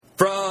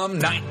from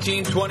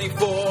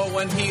 1924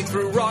 when he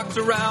threw rocks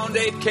around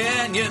Ape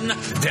Canyon.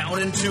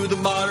 Down into the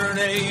modern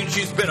age,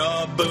 he's been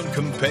a boon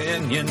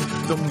companion.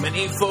 Though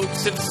many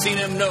folks have seen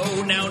him, no,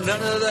 now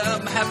none of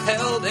them have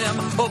held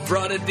him or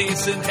brought a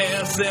decent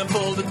hair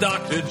sample to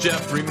Dr.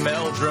 Jeffrey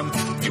Meldrum.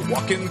 If you're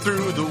walking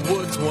through the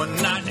woods one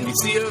night and you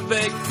see a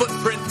vague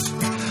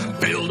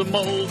footprint, build a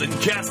mold and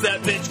cast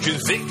that bitch,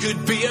 cause it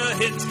could be a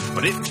hit.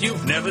 But if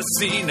you've never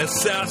seen a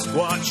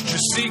Sasquatch,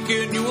 just seek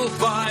and you will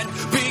find,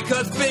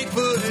 because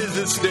Bigfoot is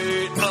a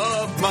state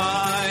of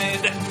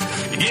mind.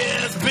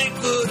 Yes,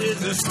 Bigfoot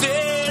is a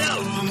state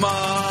of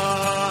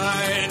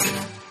mind.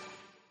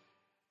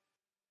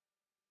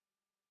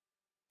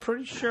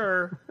 Pretty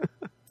sure.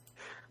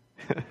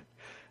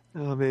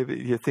 Oh, maybe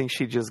you think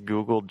she just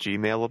Googled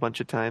Gmail a bunch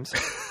of times?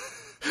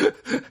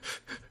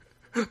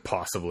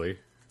 Possibly.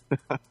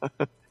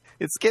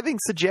 It's giving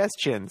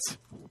suggestions.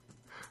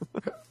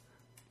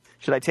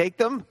 Should I take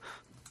them?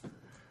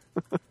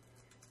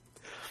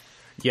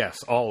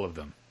 Yes, all of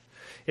them.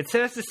 It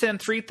says to send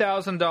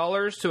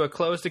 $3,000 to a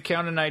closed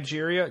account in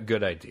Nigeria.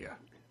 Good idea.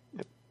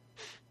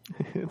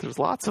 There's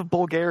lots of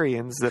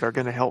Bulgarians that are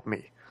going to help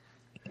me.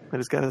 I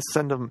just got to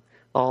send them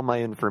all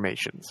my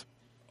informations.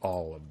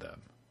 All of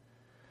them.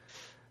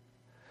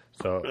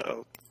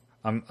 So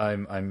I'm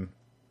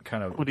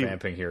kind of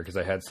vamping here because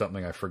I had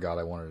something I forgot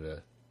I wanted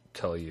to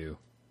tell you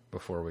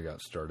before we got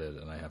started,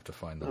 and I have to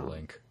find the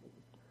link.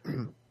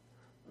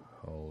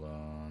 Hold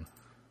on.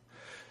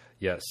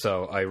 Yeah,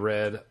 so I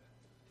read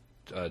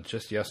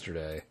just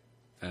yesterday,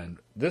 and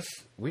this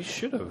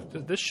should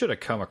have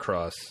come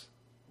across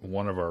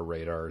one of our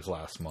radars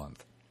last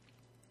month,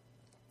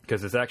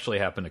 because this actually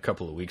happened a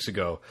couple of weeks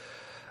ago.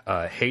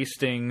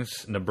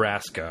 Hastings,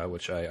 Nebraska,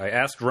 which I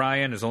asked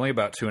Ryan is only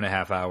about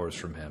 2.5 hours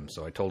from him,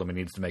 so I told him he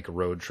needs to make a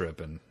road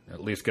trip and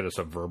at least get us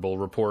a verbal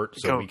report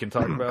so we can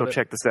talk about it. Go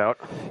check this out.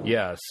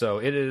 Yeah, so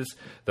it is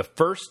the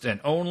first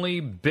and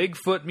only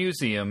Bigfoot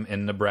museum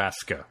in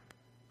Nebraska.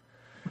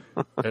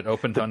 It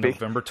opened on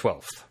November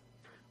 12th.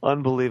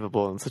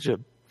 Unbelievable, and such a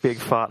big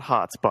fought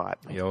hot spot.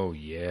 Oh,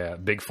 yeah.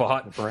 Big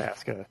fought?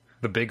 Nebraska.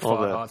 The big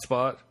fought hot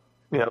spot?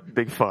 Yeah,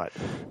 big fought.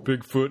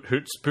 Bigfoot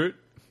hit spit.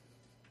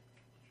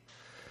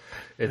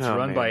 It's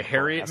run by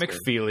Harriet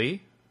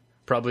McFeely,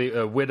 probably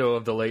a widow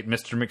of the late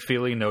Mr.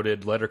 McFeely,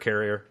 noted letter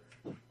carrier.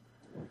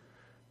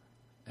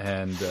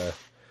 And, let's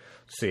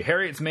see,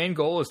 Harriet's main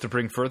goal is to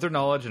bring further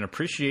knowledge and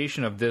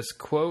appreciation of this,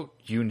 quote,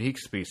 unique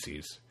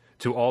species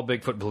to all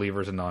Bigfoot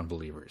believers and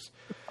non-believers.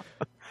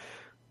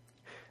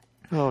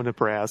 Oh,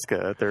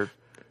 Nebraska.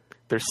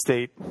 Their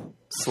state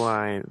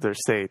slogan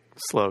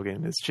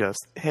is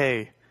just,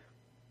 hey,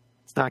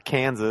 it's not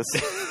Kansas.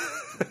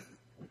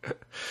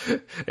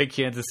 Hey,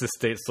 Kansas'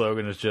 state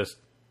slogan is just,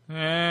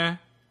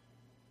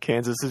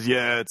 Kansas is,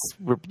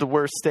 we're the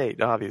worst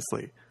state,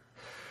 obviously.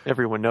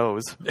 Everyone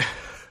knows.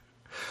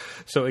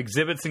 So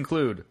exhibits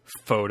include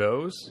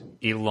photos,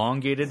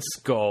 elongated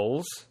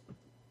skulls.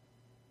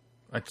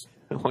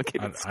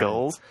 Elongated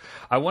skulls?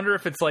 I wonder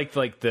if it's like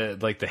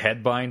the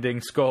head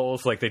binding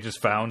skulls, like they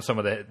just found some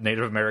of the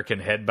Native American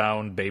head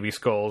bound baby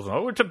skulls.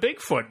 Oh, it's a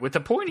Bigfoot with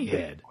a pointy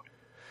head.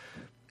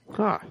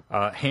 Huh.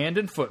 Hand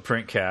and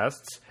footprint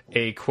casts.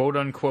 A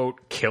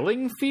quote-unquote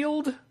killing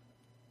field?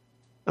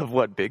 Of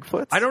what,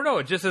 Bigfoots? I don't know.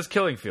 It just says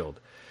killing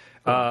field.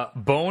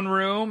 Bone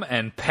room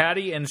and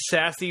Patty and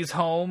Sassy's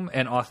home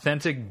and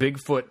authentic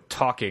Bigfoot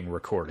talking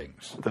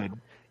recordings. The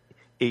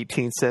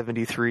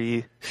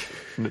 1873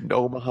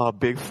 Omaha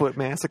Bigfoot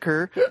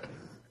massacre.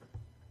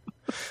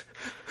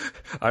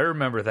 I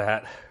remember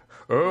that.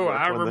 Oh,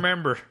 I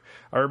remember.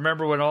 I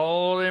remember when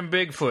all them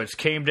Bigfoots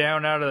came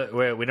down out of...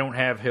 Well, we don't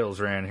have hills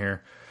around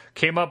here.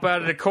 Came up out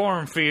of the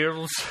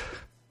cornfields...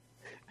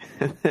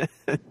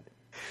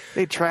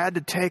 They tried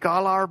to take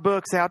all our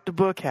books out the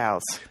book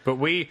house. But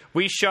we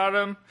shot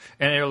them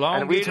and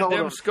elongated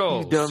them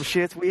skulls. You dumb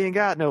shits, we ain't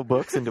got no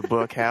books in the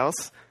book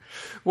house.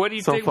 What do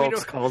you Some think? Some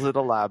folks calls it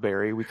a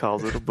library. We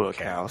calls it a book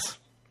house.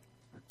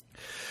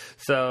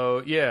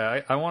 So,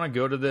 yeah, I want to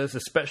go to this,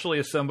 especially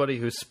as somebody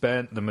who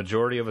spent the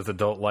majority of his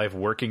adult life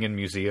working in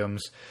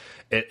museums.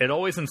 It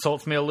always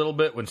insults me a little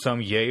bit when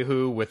some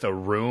yahoo with a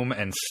room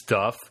and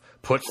stuff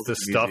puts the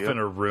stuff in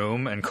a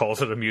room and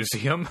calls it a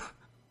museum.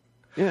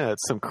 Yeah,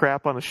 it's some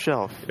crap on a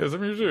shelf. It's a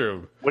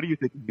museum. What do you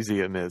think a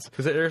museum is?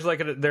 Because there's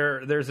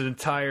there's an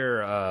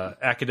entire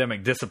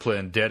academic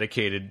discipline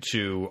dedicated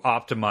to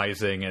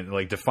optimizing and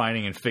like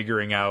defining and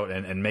figuring out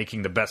and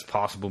making the best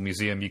possible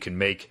museum you can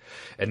make.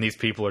 And these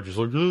people are just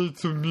like, oh,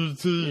 it's a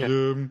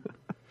museum.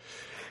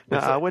 Yeah.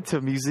 I went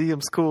to museum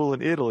school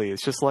in Italy.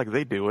 It's just like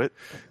they do it.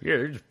 Yeah,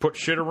 they just put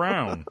shit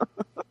around.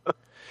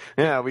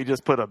 Yeah, we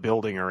just put a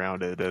building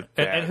around it.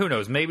 And who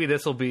knows? Maybe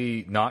this will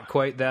be not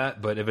quite that,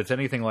 but if it's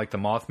anything like the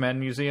Mothman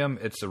Museum,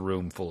 it's a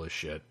room full of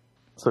shit.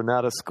 So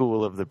not a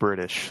school of the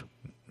British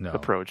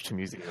approach to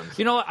museums.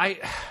 You know,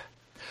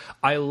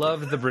 I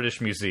love the British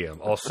Museum.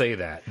 I'll say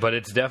that. But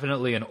it's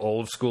definitely an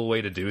old school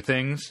way to do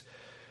things.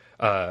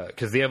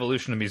 Because the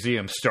evolution of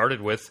museums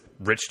started with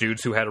rich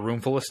dudes who had a room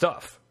full of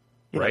stuff.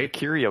 right?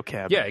 Curio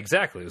cabinet. Yeah,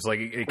 exactly. It was like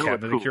a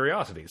cabinet of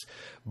curiosities.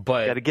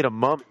 But got to get a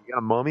mummy. You got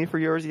a mummy for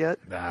yours yet?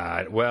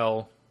 I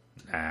wonder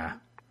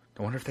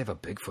if they have a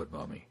Bigfoot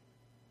mummy.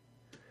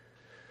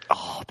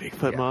 Oh,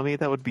 Bigfoot mummy?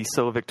 That would be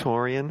so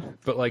Victorian.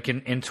 But like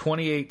in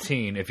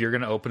 2018, if you're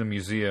going to open a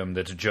museum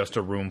that's just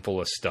a room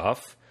full of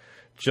stuff,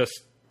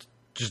 just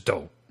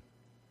don't.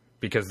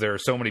 Because there are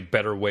so many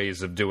better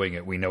ways of doing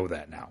it. We know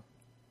that now.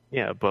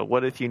 Yeah, but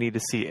what if you need to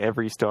see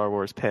every Star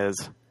Wars Pez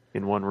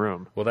in one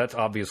room? Well, that's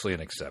obviously an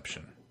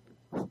exception.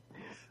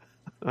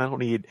 I don't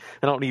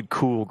need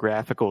cool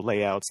graphical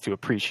layouts to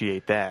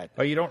appreciate that.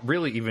 Oh, you don't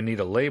really even need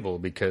a label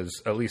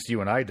because at least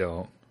you and I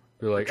don't.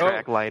 You're like,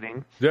 track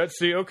lighting.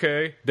 That's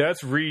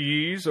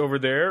Rees over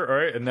there, all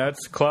right, and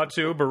that's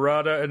Klaatu,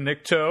 Barada, and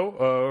Nikto.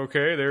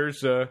 Okay,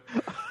 there's.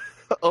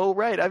 Oh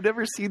right, I've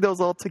never seen those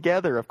all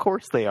together. Of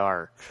course they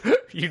are.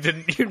 You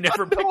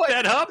never picked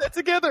that up? That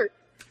together.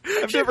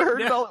 I've never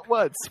heard it all at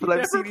once, but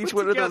I've seen each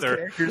one of those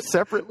characters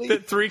separately. The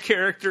 3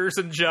 characters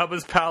in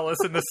Jabba's palace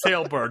in the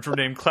sail barge were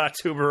named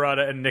Klaatu,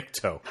 Barada, and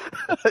Nikto.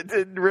 I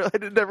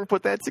didn't never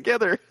put that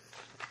together.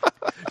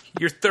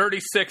 You're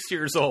 36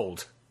 years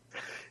old.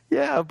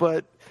 Yeah,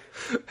 but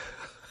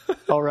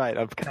all right.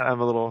 I'm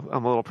a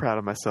little proud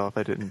of myself.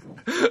 I didn't.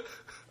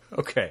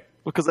 Okay.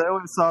 Because I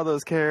always saw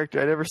those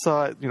characters. I never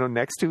saw it,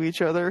 next to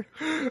each other.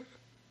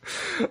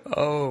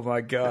 Oh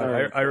my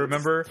god! I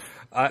remember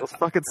those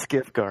fucking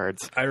skiff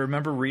guards. I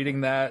remember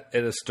reading that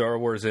at a Star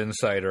Wars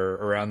Insider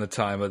around the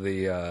time of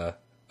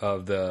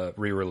the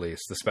re-release,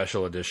 the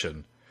special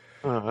edition,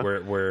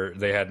 where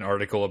they had an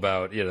article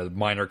about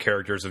minor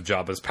characters of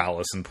Jabba's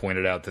palace and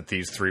pointed out that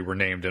these 3 were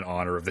named in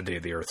honor of the day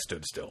the Earth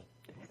stood still.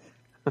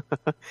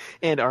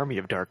 And Army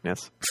of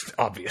Darkness,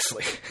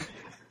 obviously.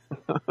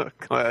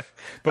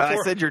 I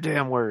said your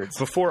damn words.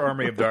 Before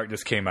Army of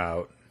Darkness came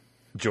out,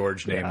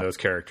 George named those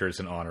characters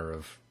in honor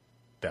of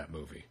that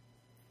movie.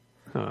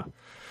 Huh.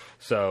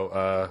 So,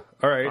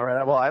 all right. All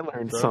right. Well, I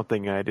learned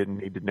something I didn't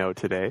need to know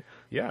today.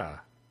 Yeah.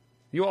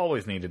 You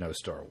always need to know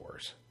Star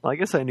Wars. Well, I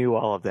guess I knew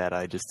all of that.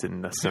 I just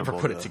didn't assemble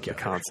the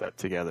concept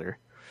together.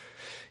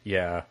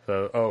 Yeah.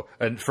 So,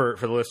 and for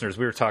the listeners,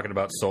 we were talking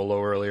about Solo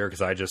earlier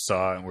because I just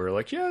saw it and we were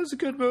like, yeah, it's a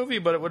good movie,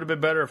 but it would have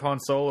been better if Han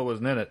Solo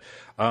wasn't in it.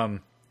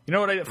 You know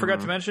what I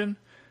forgot to mention?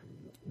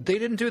 They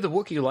didn't do the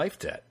Wookiee life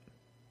debt.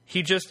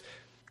 He just...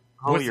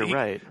 you're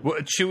right.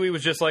 Chewie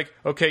was just like,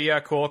 okay, yeah,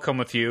 cool, I'll come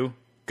with you,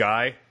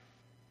 guy.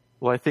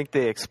 Well, I think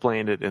they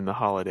explained it in the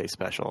holiday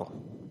special.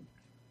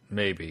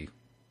 Maybe.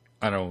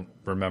 I don't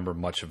remember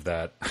much of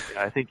that.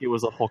 I think it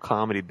was a whole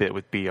comedy bit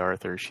with B.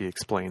 Arthur. She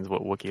explains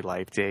what Wookiee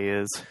Life Day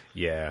is.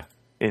 Yeah.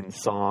 In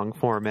song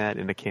format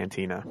in a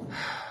cantina.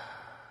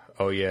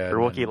 Oh, yeah. Or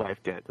Wookiee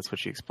Life Debt. That's what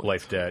she explains.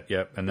 Life Debt,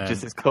 yep. And then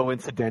just is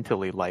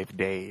coincidentally Life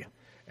Day.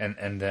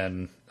 And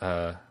then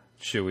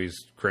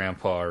Chewie's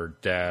grandpa or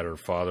dad or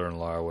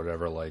father-in-law or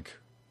whatever,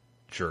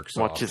 jerks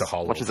off to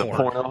hologram. Watches a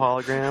porno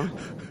hologram.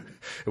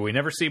 We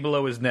never see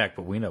below his neck,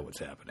 but we know what's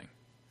happening.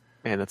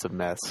 And it's a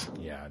mess.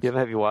 Yeah.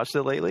 Have you watched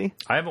it lately?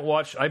 I haven't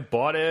watched. I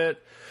bought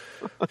it.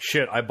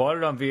 I bought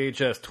it on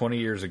VHS 20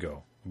 years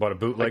ago. Bought a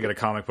bootleg at a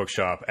comic book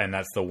shop, and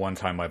that's the one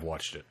time I've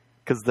watched it.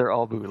 Because they're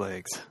all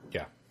bootlegs.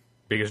 Yeah.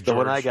 Because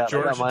George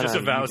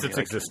disavows its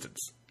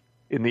existence.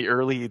 In the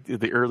early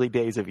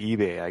days of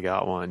eBay, I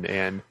got one,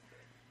 and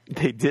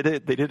they did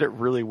it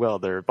really well.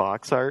 Their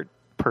box art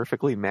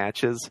perfectly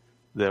matches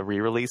the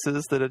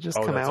re-releases that had just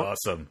come out. Oh,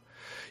 that's awesome.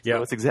 Yeah,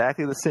 so it's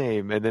exactly the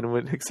same, and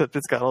then except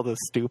it's got all the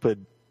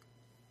stupid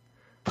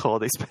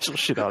holiday special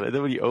shit on it. And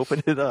then when you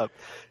open it up,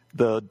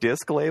 the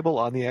disc label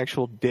on the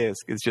actual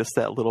disc is just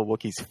that little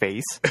Wookiee's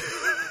face.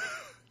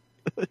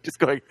 Just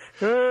going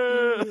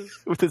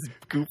with his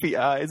goofy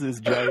eyes and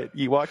his giant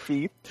Ewok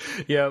teeth.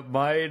 Yeah,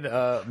 mine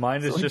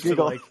is just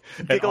giggle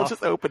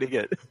just opening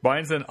it.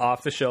 Mine's an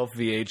off-the-shelf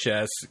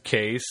VHS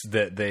case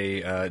that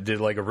they did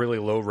a really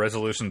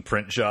low-resolution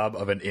print job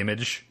of an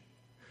image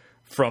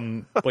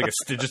from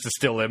just a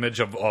still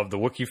image of the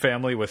Wookiee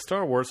family with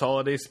Star Wars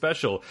Holiday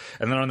Special,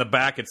 and then on the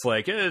back it's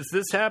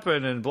this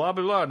happened and blah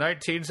blah blah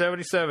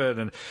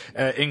 1977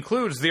 and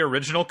includes the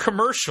original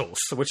commercials,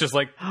 which is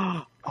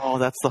oh,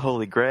 that's the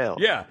holy grail.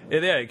 Yeah,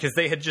 because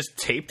they had just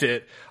taped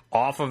it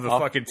off of the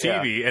fucking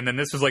TV, and then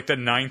this was the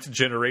 9th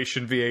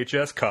generation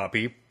VHS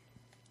copy.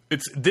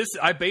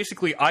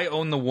 I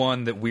own the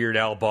one that Weird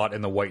Al bought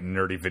in the White and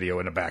Nerdy video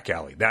in a back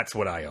alley. That's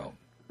what I own.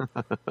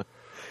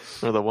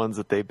 Are the ones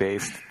that they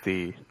based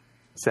the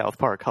South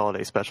Park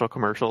Holiday Special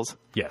commercials?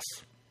 Yes.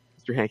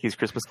 Mr. Hankey's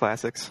Christmas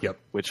Classics? Yep.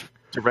 Which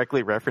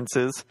directly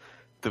references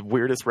the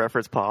weirdest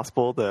reference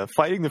possible, the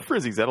Fighting the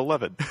Frizzies at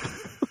 11.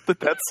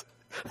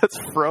 That's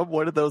from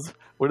one of those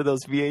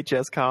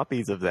VHS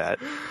copies of that.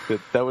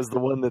 That was the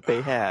one that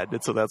they had,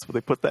 and so that's what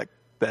they put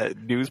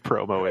that news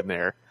promo in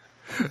there.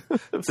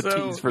 The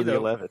tease for the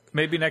 11th.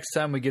 Maybe next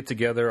time we get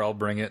together, I'll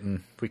bring it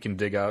and we can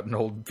dig out an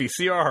old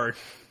VCR.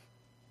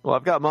 Well,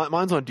 I've got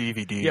mine's on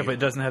DVD. Yeah, but it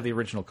doesn't have the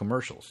original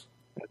commercials.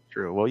 That's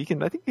true. Well, I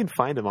think you can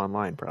find them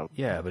online,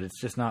 probably. Yeah, but it's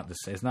just not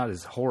it's not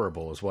as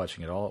horrible as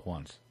watching it all at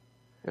once.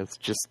 It's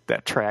just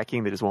that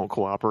tracking that just won't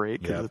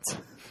cooperate because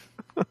Yep.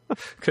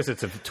 Because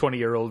it's a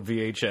 20-year-old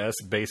VHS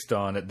based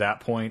on, at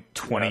that point,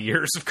 20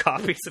 years of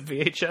copies of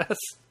VHS.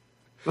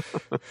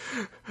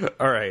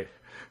 All right.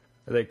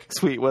 I think,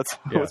 sweet. What's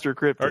your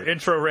cryptid? our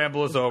intro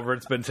ramble is over.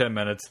 It's been 10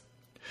 minutes.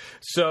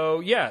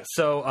 So,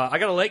 I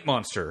got a lake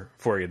monster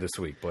for you this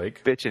week,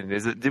 Blake.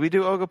 Bitchin'. Did we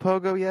do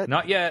Ogopogo yet?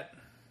 Not yet.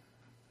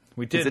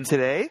 We didn't. Is it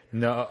today?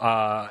 No,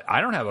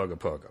 I don't have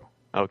Ogopogo.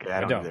 Okay,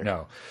 I don't either.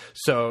 No.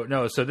 So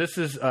this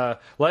is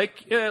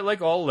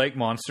like all lake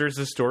monsters.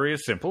 The story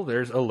is simple.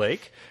 There's a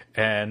lake,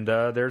 and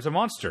there's a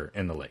monster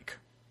in the lake.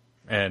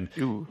 And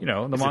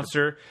the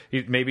monster,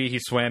 maybe he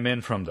swam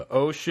in from the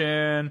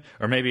ocean,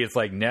 or maybe it's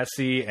like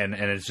Nessie, and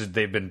it's just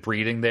they've been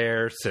breeding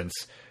there since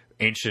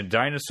ancient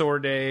dinosaur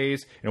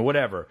days,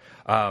 whatever.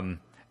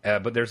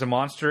 But there's a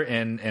monster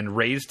in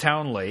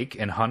Raystown Lake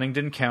in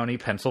Huntingdon County,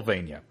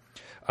 Pennsylvania.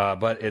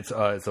 But it's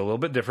a little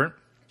bit different,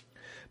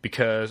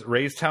 because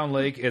Raystown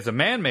Lake is a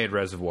man-made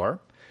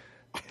reservoir.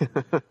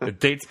 It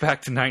dates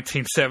back to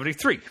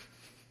 1973.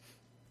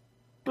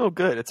 Oh,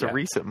 good. It's a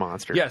recent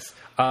monster. Yes.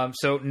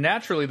 So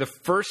naturally, the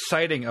first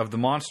sighting of the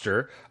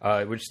monster,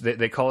 which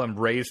they call him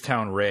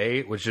Raystown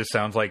Ray, which just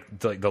sounds like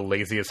the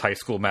laziest high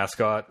school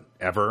mascot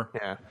ever.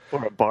 Yeah.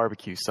 Or a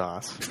barbecue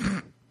sauce.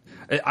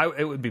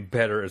 It would be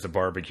better as a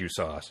barbecue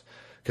sauce,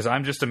 because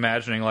I'm just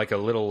imagining like a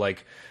little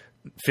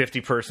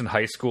 50-person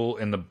high school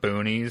in the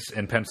boonies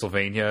in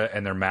Pennsylvania,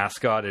 and their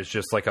mascot is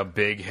just like a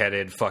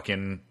big-headed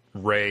fucking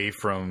Ray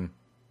from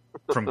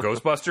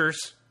Ghostbusters.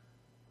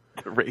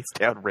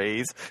 Raystown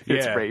Rays.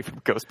 It's Yeah. Ray from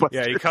Ghostbusters.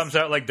 Yeah, he comes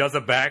out does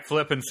a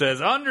backflip and says,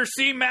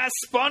 "Undersea mass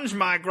sponge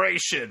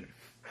migration.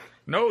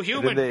 No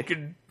human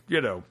could,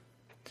 And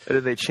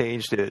then they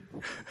changed it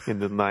in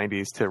the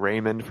 90s to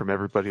Raymond from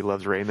Everybody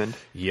Loves Raymond.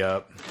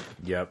 Yep.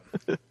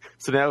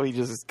 So now he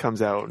just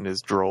comes out and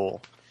is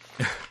droll.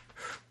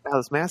 Now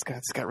this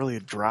mascot's got really a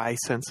dry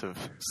sense of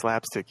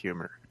slapstick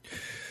humor.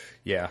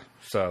 Yeah.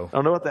 So I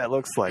don't know what that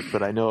looks like,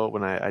 but I know it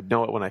when I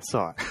when I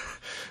saw it.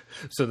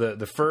 So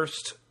the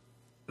first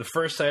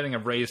sighting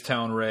of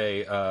Raystown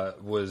Ray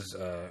was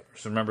so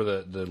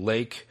remember the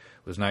lake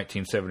was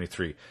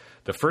 1973.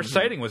 The first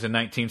sighting was in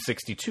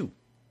 1962.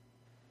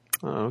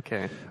 Oh,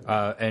 okay.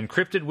 And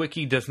Cryptid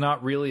Wiki does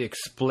not really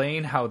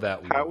explain how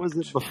that worked. How was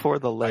it before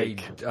the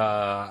lake?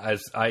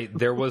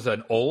 There was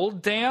an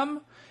old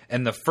dam,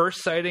 and the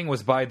first sighting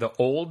was by the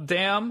old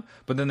dam,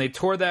 but then they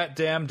tore that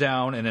dam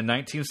down, and in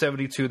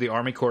 1972, the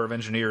Army Corps of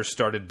Engineers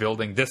started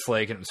building this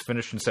lake, and it was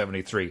finished in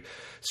 73.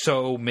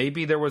 So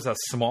maybe there was a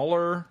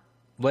smaller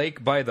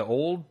lake by the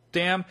old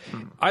dam.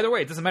 Either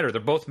way, it doesn't matter.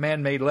 They're both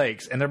man-made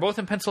lakes, and they're both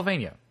in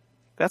Pennsylvania.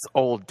 That's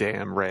old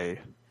damn Ray.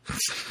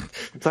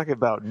 I'm talking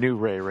about new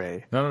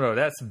Ray. No.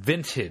 That's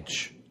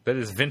vintage. That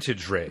is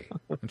vintage Ray.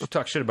 Don't you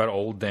talk shit about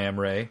old damn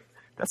Ray.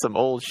 That's some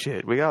old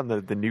shit. We got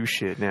the new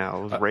shit now.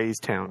 It was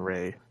Raystown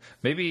Ray.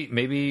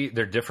 Maybe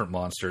they're different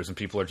monsters, and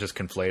people are just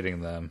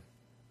conflating them.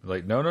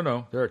 Like,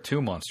 no. There are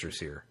two monsters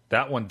here.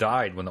 That one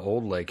died when the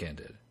old lake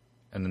ended,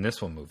 and then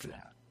this one moved in.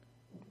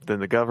 Then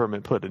the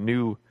government put a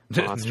new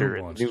monster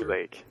in the new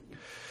lake.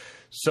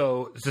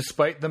 So,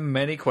 despite the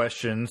many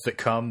questions that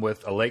come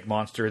with a lake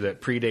monster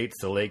that predates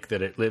the lake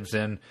that it lives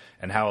in,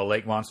 and how a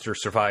lake monster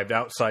survived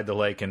outside the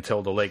lake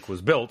until the lake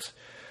was built,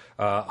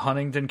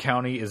 Huntingdon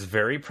County is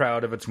very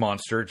proud of its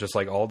monster, just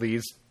like all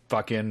these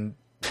fucking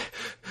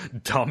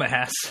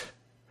dumbass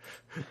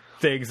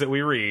things that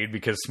we read,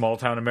 because small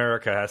town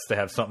America has to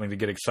have something to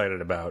get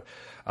excited about.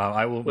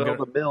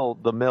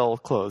 The mill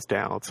closed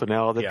down, so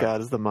now all they've got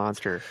is the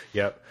monster.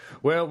 Yep.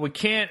 Well, we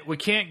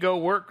can't go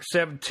work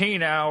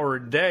 17-hour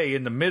a day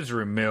in the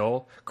misery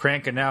mill,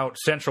 cranking out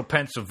Central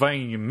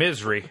Pennsylvania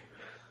misery.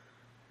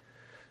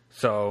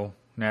 So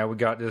now we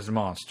got this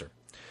monster.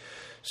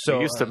 So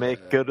we used to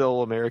make good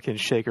old American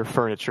shaker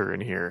furniture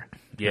in here.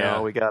 Yeah. Now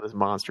all we got is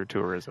monster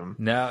tourism.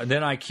 Then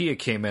IKEA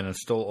came in and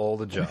stole all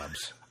the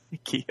jobs.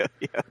 IKEA,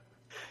 yeah.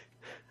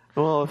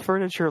 Well, if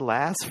furniture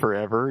lasts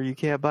forever, you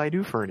can't buy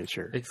new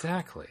furniture.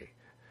 Exactly.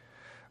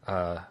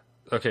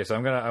 Okay, so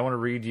I want to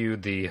read you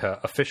the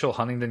official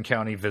Huntingdon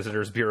County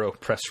Visitors Bureau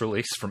press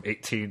release from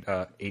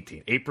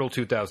April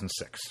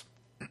 2006.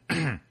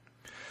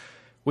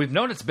 We've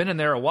known it's been in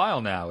there a while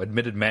now,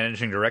 admitted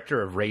Managing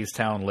Director of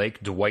Raystown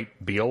Lake,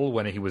 Dwight Beal,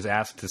 when he was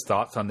asked his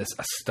thoughts on this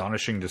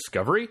astonishing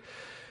discovery.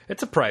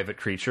 It's a private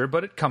creature,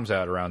 but it comes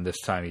out around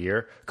this time of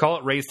year. Call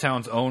it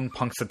Raystown's own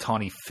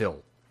Punxsutawney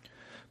Phil.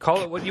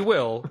 Call it what you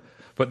will,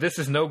 but this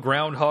is no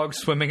groundhog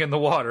swimming in the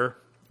water.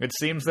 It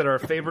seems that our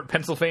favorite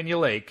Pennsylvania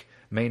lake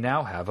may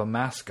now have a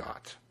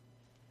mascot.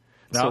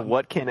 Now, so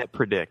what can it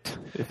predict,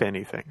 if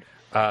anything?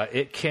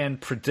 It can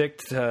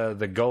predict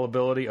the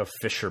gullibility of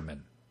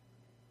fishermen.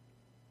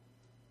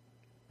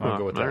 I'll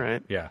go with that. All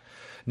right. Yeah.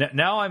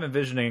 Now I'm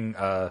envisioning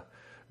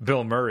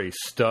Bill Murray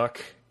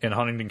stuck in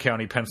Huntingdon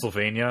County,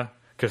 Pennsylvania,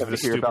 because of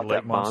this stupid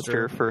lake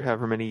monster for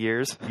however many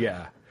years.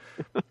 Yeah.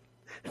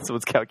 So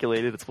it's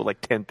calculated. It's like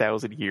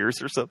 10,000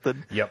 years or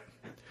something. Yep.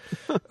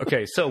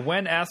 Okay, so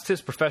when asked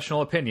his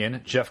professional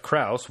opinion, Jeff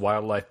Krause,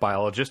 wildlife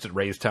biologist at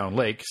Raystown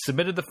Lake,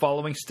 submitted the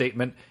following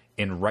statement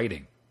in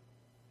writing.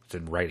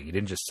 It's in writing. He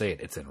didn't just say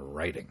it. It's in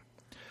writing.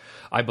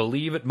 I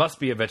believe it must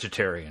be a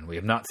vegetarian. We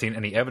have not seen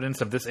any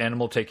evidence of this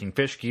animal taking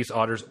fish, geese,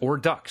 otters, or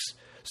ducks.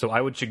 So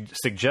I would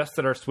suggest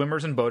that our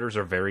swimmers and boaters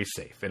are very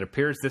safe. It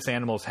appears this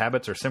animal's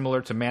habits are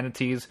similar to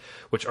manatees,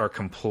 which are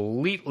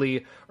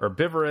completely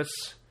herbivorous.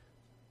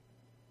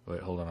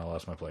 Wait, hold on, I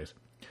lost my place.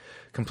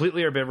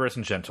 Completely herbivorous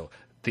and gentle.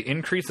 The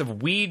increase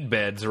of weed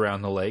beds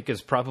around the lake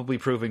is probably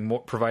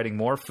providing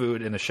more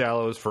food in the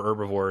shallows for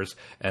herbivores,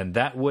 and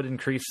that would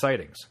increase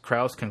sightings.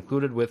 Krause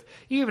concluded with,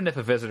 even if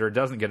a visitor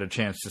doesn't get a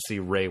chance to see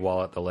Ray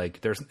while at the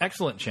lake, there's an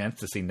excellent chance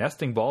to see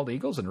nesting bald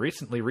eagles and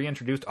recently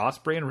reintroduced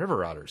osprey and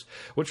river otters,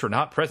 which were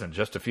not present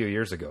just a few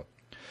years ago.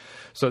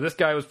 So this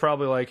guy was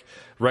probably like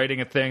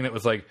writing a thing that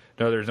was like,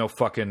 no, there's no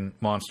fucking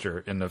monster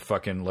in the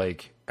fucking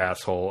lake,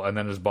 asshole. And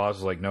then his boss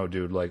was like, no,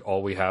 dude, like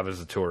all we have is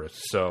the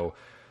tourists. So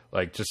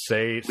like just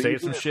say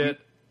some shit.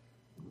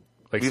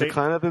 Like Leave it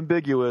kind of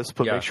ambiguous,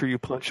 but Yeah. make sure you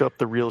punch up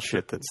the real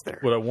shit that's there.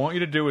 What I want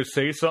you to do is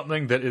say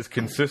something that is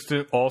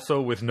consistent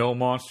also with no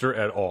monster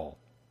at all.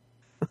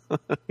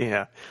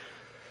 Yeah.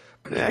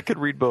 I could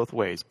read both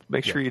ways.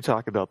 Make sure you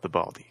talk about the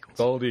bald eagles.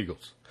 Bald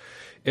eagles.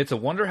 It's a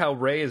wonder how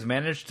Ray has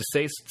managed to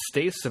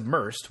stay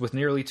submersed with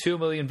nearly 2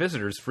 million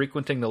visitors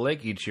frequenting the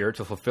lake each year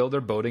to fulfill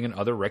their boating and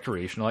other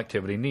recreational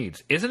activity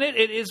needs. Isn't it?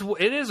 It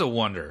is a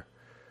wonder.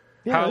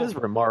 Yeah, it is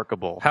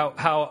remarkable.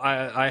 How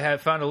I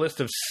have found a list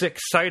of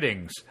 6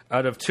 sightings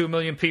out of 2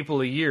 million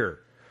people a year.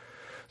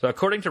 So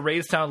according to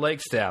Raystown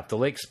Lake staff, the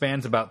lake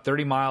spans about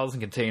 30 miles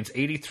and contains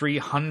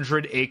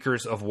 8,300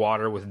 acres of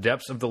water, with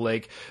depths of the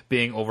lake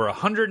being over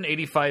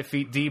 185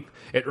 feet deep.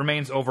 It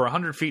remains over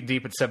 100 feet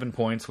deep at 7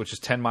 points, which is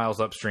 10 miles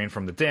upstream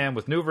from the dam,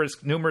 with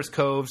numerous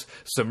coves,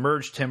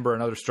 submerged timber,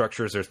 and other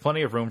structures. There's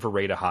plenty of room for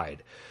Ray to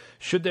hide.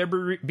 Should there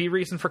be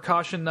reason for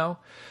caution, though?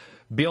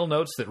 Beale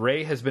notes that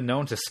Ray has been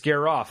known to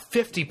scare off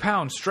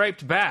 50-pound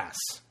striped bass.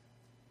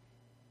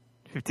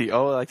 50.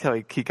 Oh, I like how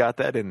he got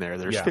that in there.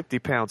 There's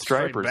 50-pound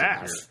stripers in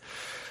here.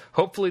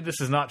 Hopefully this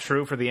is not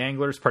true for the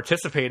anglers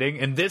participating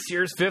in this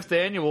year's 5th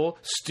annual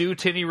Stu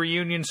Tinney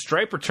Reunion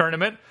Striper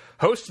Tournament,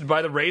 hosted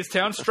by the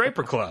Raystown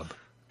Striper Club.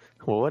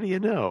 Well, what do you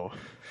know?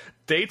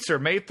 Dates are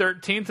May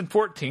 13th and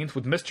 14th,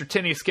 with Mr.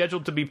 Tinney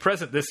scheduled to be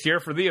present this year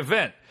for the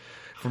event.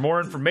 For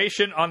more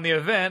information on the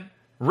event,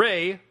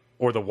 Ray,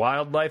 or the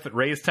wildlife at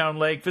Raystown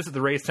Lake, visit the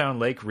Raystown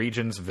Lake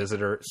Region's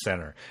Visitor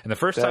Center. And the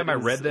first time I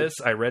read this,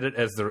 I read it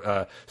as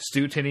the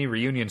Stu Tinney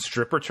Reunion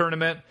Stripper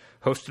Tournament,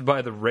 hosted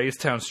by the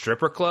Raystown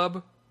Stripper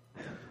Club.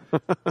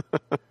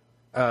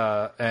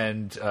 That's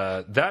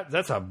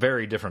a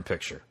very different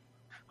picture.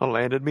 I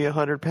landed me a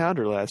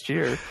 100-pounder last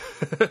year.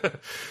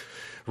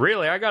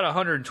 Really? I got a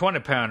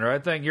 120-pounder. I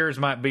think yours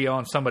might be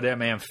on some of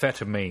them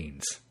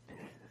amphetamines.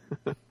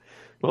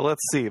 Well,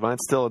 let's see.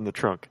 Mine's still in the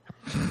trunk.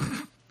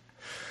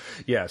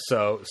 Yeah,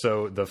 so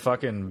the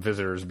fucking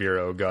Visitors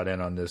Bureau got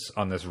in on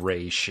this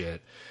Ray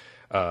shit.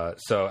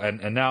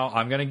 And now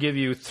I'm going to give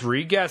you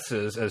 3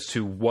 guesses as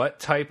to what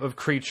type of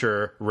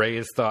creature Ray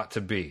is thought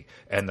to be,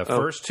 and the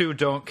first 2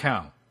 don't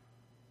count.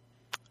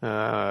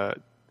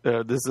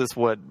 This is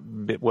what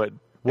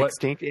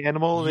extinct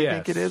animal they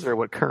think it is, or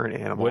what current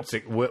animal?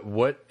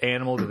 What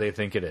animal do they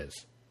think it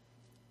is?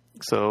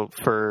 So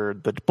for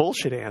the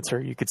bullshit answer,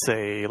 you could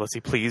say, let's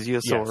see,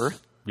 plesiosaur.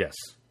 Yes.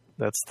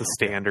 That's the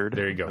standard.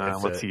 There you go.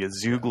 Let's see, a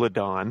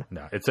zeuglodon.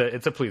 No, it's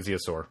a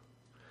plesiosaur.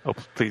 Oh,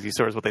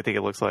 plesiosaur is what they think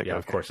it looks like? Yeah, okay.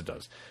 Of course it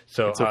does.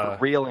 So for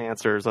real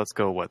answers, let's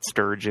go,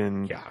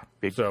 sturgeon,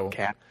 big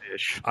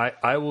catfish.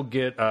 I will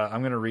get,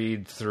 I'm going to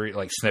read 3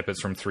 snippets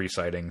from 3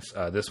 sightings.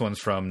 This one's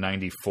from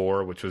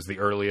 94, which was the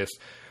earliest.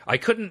 I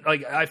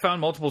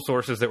found multiple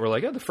sources that were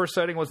like, the first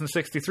sighting was in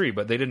 63,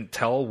 but they didn't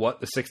tell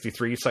what the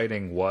 63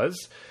 sighting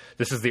was.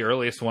 This is the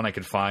earliest one I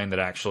could find that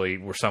actually,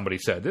 where somebody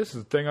said, this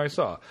is the thing I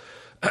saw.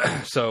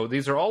 So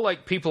these are all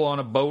like people on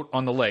a boat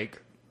on the lake,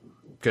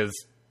 because,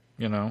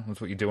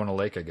 that's what you do on a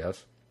lake, I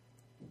guess.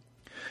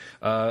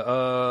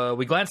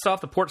 We glanced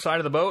off the port side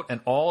of the boat, and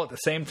all at the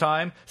same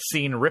time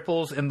seen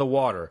ripples in the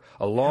water.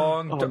 A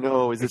long...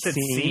 is it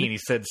seen? He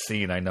said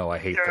seen. I know. I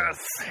hate that.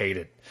 I hate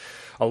it.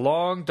 A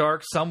long,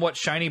 dark, somewhat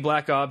shiny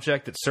black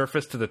object that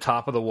surfaced to the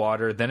top of the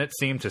water. Then it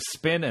seemed to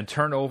spin and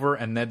turn over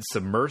and then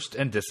submersed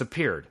and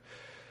disappeared.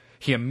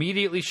 He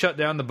immediately shut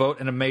down the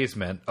boat in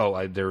amazement.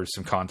 There was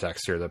some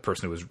context here, the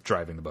person who was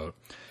driving the boat.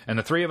 And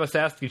the 3 of us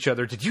asked each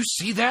other, did you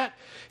see that?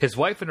 His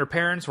wife and her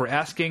parents were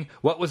asking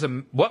what was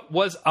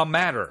a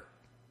matter.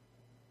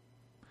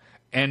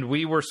 And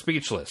we were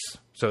speechless.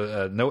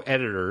 So no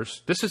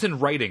editors. This is in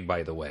writing,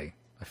 by the way.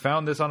 I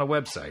found this on a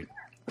website.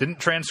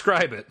 Didn't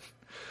transcribe it.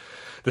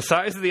 The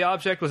size of the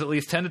object was at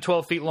least 10 to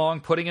 12 feet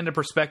long, putting into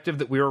perspective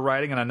that we were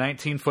riding on a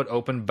 19-foot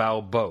open bow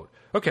boat.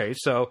 Okay,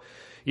 so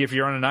if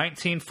you're on a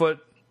 19-foot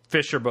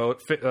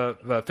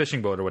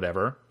fishing boat or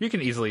whatever, you can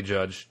easily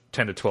judge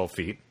 10 to 12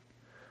 feet.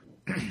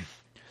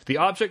 The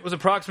object was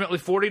approximately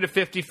 40 to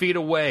 50 feet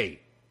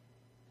away.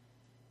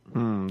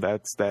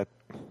 That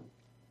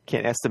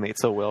can't estimate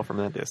so well from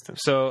that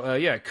distance. So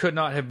it could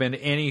not have been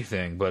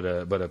anything but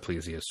a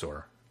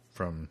plesiosaur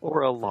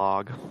or a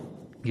log.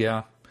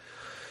 Yeah.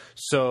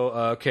 So,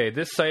 okay,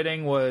 this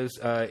sighting was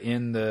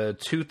in the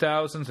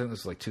 2000s, and this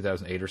was like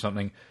 2008 or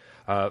something.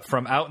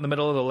 From out in the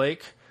middle of the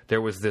lake,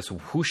 there was this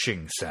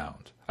whooshing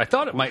sound. I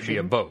thought it might be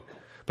a boat,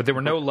 but there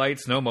were no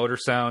lights, no motor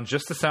sound,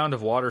 just the sound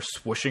of water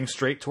swooshing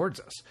straight towards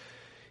us.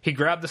 He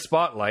grabbed the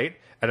spotlight.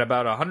 At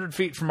about 100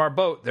 feet from our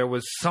boat, there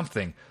was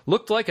something.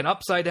 Looked like an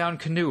upside-down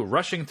canoe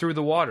rushing through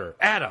the water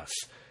at us.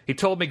 He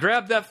told me,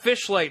 grab that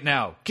fish light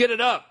now. Get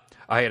it up.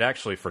 I had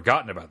actually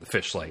forgotten about the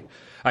fish light.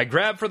 I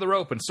grabbed for the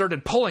rope and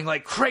started pulling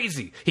like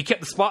crazy. He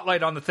kept the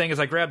spotlight on the thing as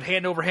I grabbed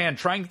hand over hand,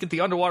 trying to get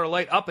the underwater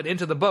light up and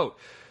into the boat.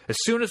 As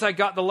soon as I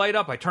got the light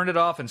up, I turned it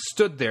off and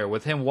stood there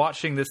with him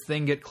watching this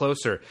thing get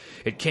closer.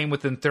 It came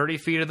within 30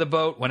 feet of the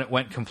boat when it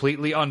went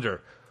completely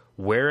under.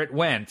 Where it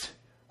went,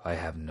 I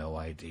have no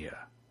idea.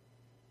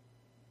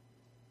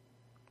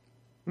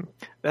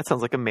 That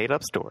sounds like a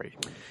made-up story.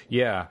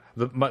 Yeah.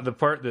 The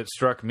part that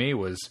struck me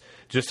was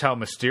just how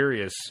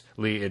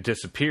mysteriously it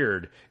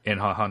disappeared in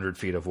 100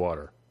 feet of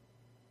water.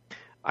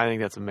 I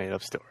think that's a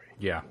made-up story.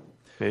 Yeah.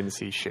 They didn't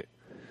see shit.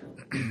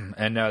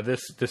 And now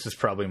this is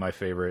probably my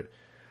favorite.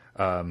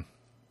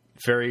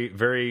 Very,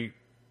 very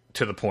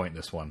to the point,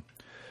 this one.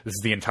 This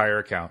is the entire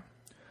account.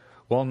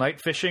 While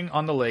night fishing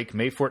on the lake,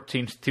 May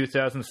 14th,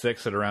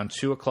 2006, at around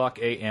 2 o'clock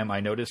a.m., I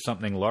noticed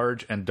something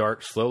large and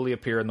dark slowly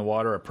appear in the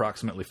water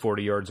approximately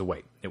 40 yards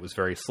away. It was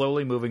very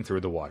slowly moving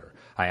through the water.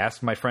 I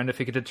asked my friend if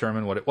he could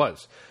determine what it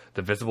was.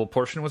 The visible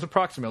portion was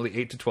approximately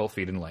 8 to 12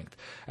 feet in length.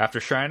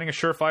 After shining a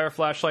surefire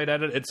flashlight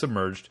at it, it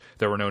submerged.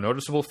 There were no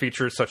noticeable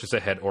features such as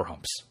a head or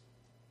humps.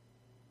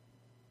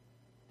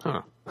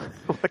 Huh.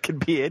 What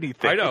could be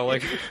anything? I know,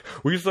 like,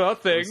 we saw a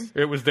thing,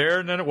 it was there,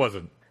 and then it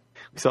wasn't.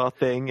 We saw a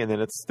thing, and then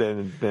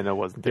it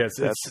wasn't there. Yes,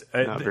 that's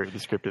not very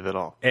descriptive at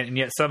all. And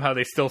yet somehow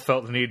they still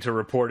felt the need to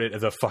report it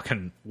as a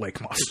fucking lake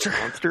monster.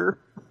 Monster?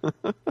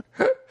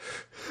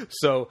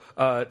 So,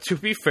 to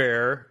be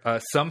fair,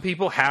 some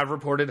people have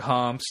reported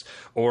humps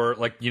or,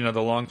 like, you know,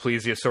 the long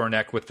plesiosaur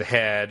neck with the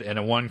head. And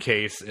in one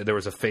case, there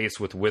was a face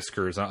with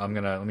whiskers. Let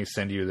me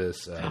send you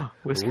this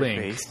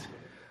link. Face.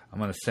 I'm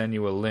going to send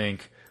you a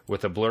link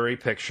with a blurry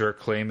picture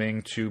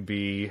claiming to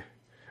be...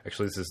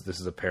 Actually,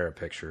 this is a pair of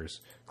pictures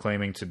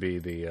claiming to be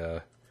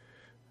the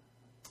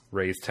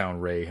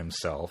Raystown Ray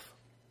himself.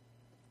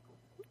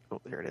 Oh,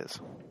 there it is.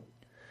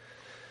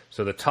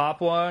 So the top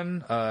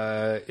one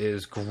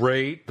is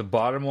great. The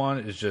bottom one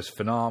is just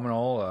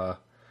phenomenal.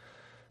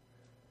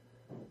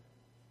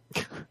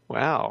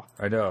 Wow.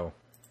 I know.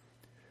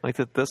 Like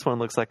that. This one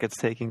looks like it's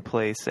taking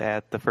place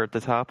at the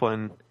top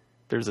one.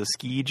 There's a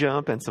ski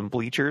jump and some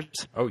bleachers.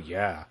 Oh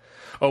yeah.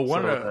 Oh,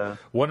 one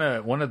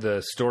of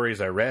the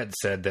stories I read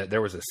said that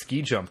there was a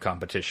ski jump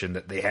competition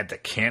that they had to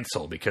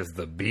cancel because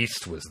the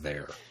beast was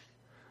there.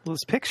 Well,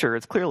 this picture,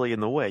 it's clearly in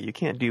the way. You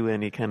can't do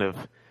any kind of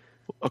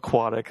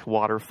aquatic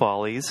water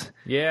follies.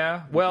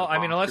 Yeah. Well, I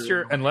mean, unless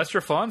you're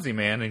Fonzie,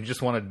 man, and you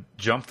just want to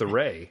jump the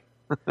Ray.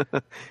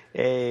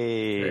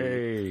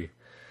 Hey.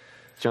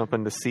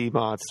 Jumping the sea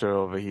monster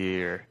over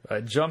here.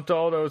 I jumped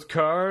all those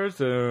cars,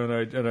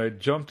 and I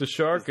jumped the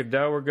shark, and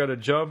now we're gonna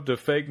jump the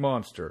fake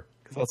monster.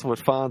 Because that's what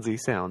Fonzie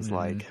sounds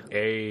like.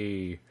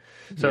 Hey,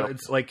 so yep.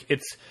 It's like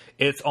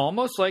it's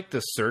almost like the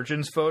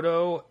surgeon's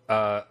photo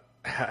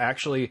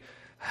actually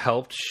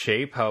helped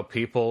shape how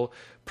people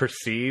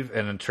perceive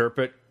and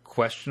interpret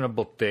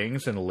questionable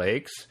things in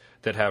lakes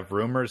that have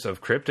rumors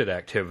of cryptid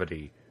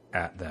activity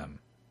at them.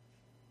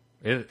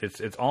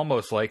 It's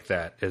almost like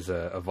that is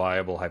a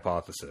viable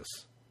hypothesis.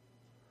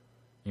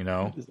 You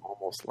know? It is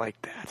almost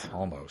like that.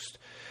 Almost.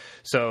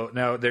 So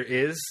now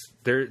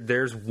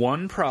there's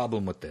one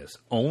problem with this.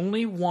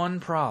 Only one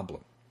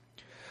problem.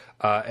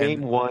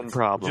 Name one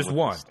problem. Just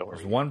one.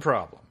 There's one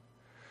problem.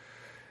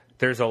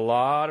 There's a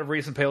lot of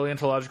recent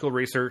paleontological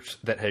research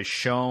that has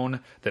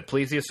shown that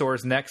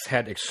plesiosaurs' necks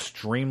had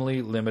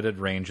extremely limited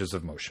ranges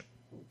of motion.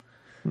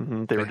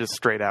 Mm-hmm. They were just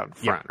straight out in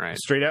front, right?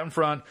 Straight out in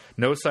front,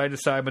 no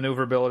side-to-side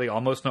maneuverability,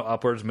 almost no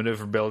upwards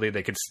maneuverability.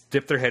 They could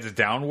dip their heads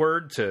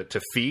downward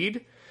to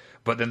feed,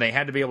 but then they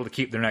had to be able to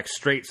keep their necks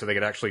straight so they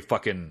could actually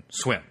fucking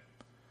swim.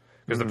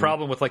 Because the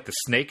problem with, like, the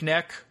snake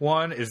neck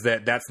one is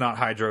that that's not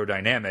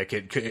hydrodynamic.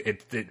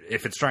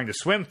 If it's trying to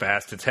swim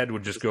fast, its head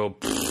would just go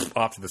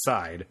off to the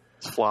side.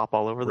 Flop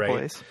all over the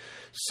place.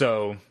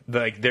 So,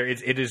 like,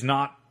 it is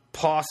not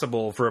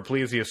possible for a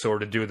plesiosaur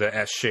to do the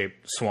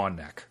S-shaped swan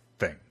neck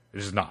thing. It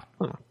is not.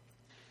 Huh.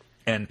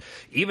 And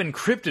even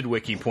Cryptid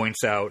Wiki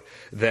points out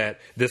that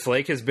this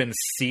lake has been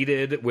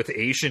seeded with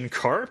Asian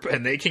carp,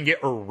 and they can get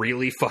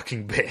really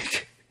fucking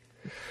big.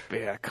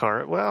 Yeah,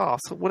 carp. Well,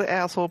 so what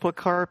asshole put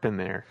carp in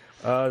there?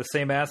 The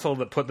same asshole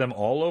that put them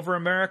all over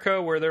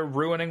America where they're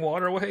ruining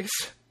waterways.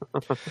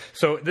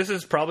 So this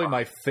is probably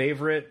my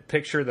favorite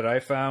picture that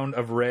I found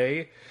of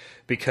Ray,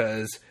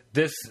 because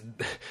this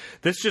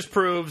just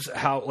proves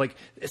how, like,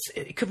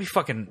 it could be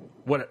fucking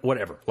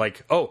whatever.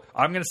 Like, oh,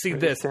 I'm going to see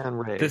this. This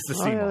is the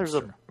sea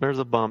monster. There's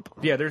a bump.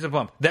 Yeah, there's a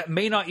bump. That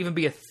may not even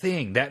be a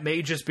thing. That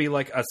may just be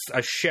like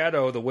a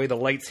shadow the way the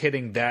light's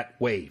hitting that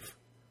wave.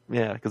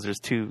 Yeah, because there's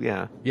two.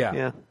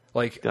 Yeah.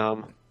 Like,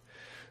 dumb.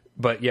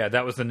 But yeah,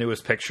 that was the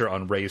newest picture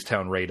on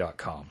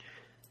RaystownRay.com.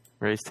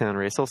 Raystown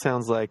Ray still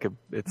sounds like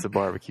it's a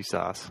barbecue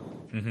sauce.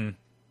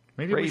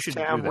 Maybe we should do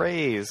Raystown that.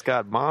 Ray's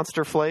got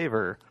monster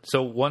flavor.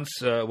 So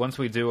once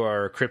we do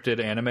our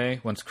Cryptid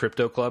anime, once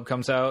Crypto Club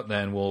comes out,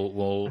 then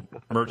we'll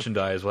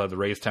merchandise. We'll have the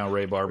Raystown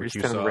Ray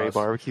barbecue Raystown sauce. Ray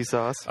barbecue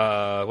sauce.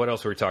 What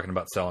else are we talking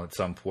about selling at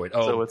some point?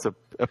 Oh, So it's a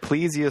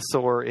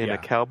plesiosaur in Yeah. a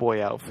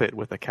cowboy outfit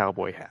with a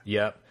cowboy hat.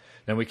 yep.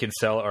 Then we can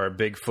sell our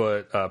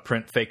Bigfoot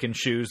print faking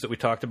shoes that we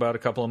talked about a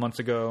couple of months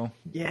ago.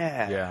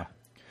 Yeah.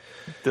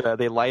 Yeah.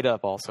 They light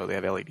up also. They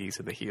have LEDs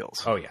in the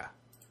heels. Oh yeah.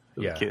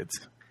 So Yeah. The kids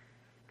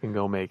can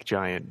go make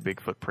giant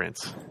Bigfoot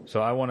prints. So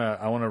I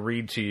wanna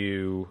read to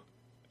you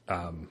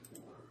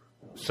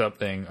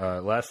something.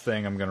 Last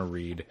thing I'm gonna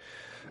read.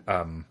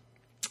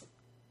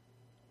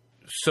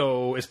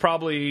 So it's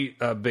probably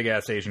a big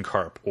ass Asian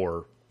carp,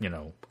 or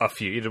a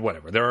few, either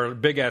whatever. There are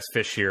big ass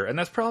fish here, and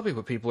that's probably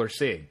what people are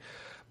seeing.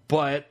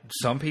 But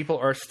some people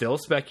are still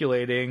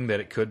speculating that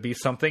it could be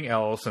something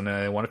else, and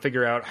they want to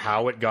figure out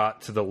how it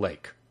got to the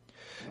lake.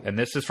 And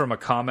this is from a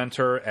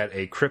commenter at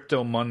a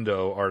Crypto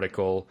Mundo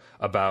article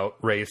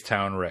about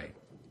Raystown Ray.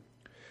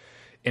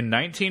 In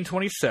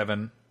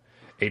 1927,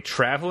 a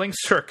traveling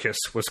circus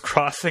was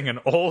crossing an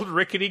old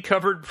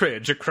rickety-covered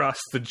bridge across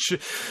the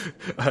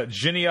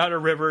Juniata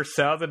River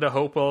south into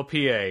Hopewell,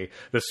 PA.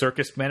 The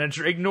circus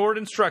manager ignored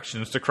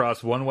instructions to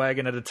cross one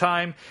wagon at a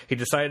time. He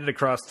decided to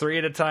cross 3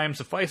 at a time.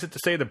 Suffice it to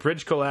say, the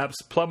bridge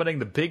collapsed, plummeting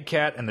the big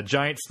cat and the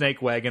giant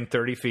snake wagon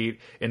 30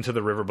 feet into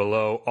the river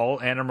below. All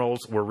animals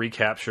were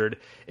recaptured,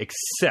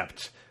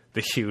 except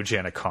the huge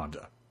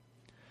anaconda.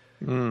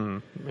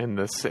 And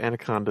this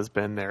anaconda's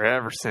been there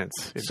ever since.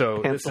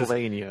 In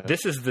Pennsylvania.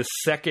 This is the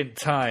second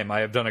time I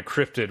have done a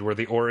cryptid where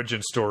the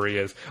origin story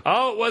is,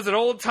 it was an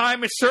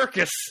old-timey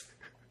circus.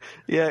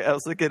 Yeah, I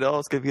was thinking,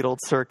 it's going to be an old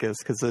circus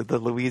because it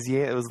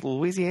was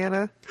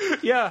Louisiana?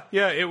 Yeah,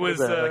 it was.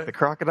 Like the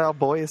crocodile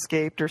boy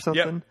escaped or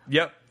something?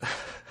 Yep.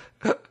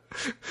 And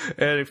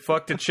it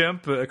fucked a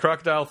chimp. A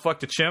crocodile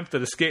fucked a chimp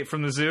that escaped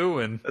from the zoo,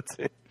 and That's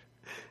it.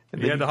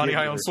 And he then had the Honey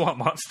Island swamp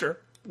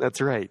monster.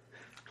 That's right.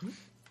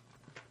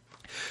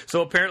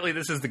 So apparently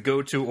this is the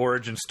go-to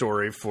origin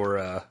story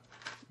for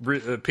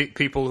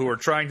people who are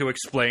trying to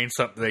explain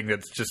something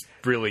that's just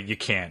really you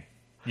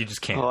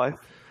just can't. Oh,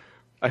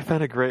 I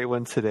found a great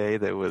one today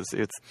that was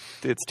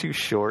it's too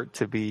short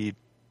to be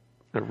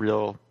a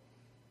real.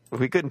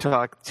 We couldn't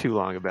talk too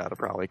long about it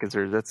probably because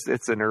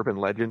it's an urban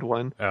legend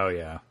one. Oh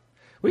yeah,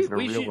 It's a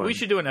we real one.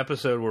 should do an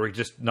episode where we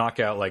just knock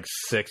out like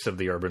 6 of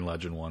the urban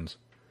legend ones.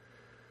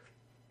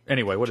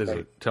 Anyway, what is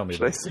it? Tell me.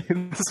 Should I say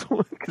this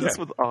one? Because this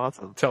one's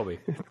awesome. Tell me.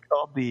 It's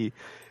called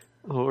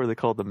what were they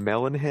called? The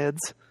Melon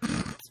Heads?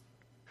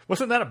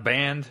 Wasn't that a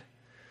band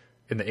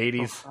in the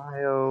 80s?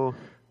 Ohio.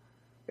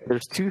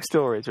 There's 2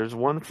 stories. There's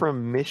one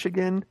from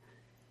Michigan,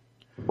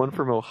 one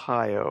from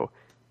Ohio.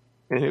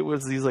 And it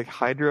was these like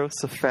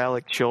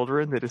hydrocephalic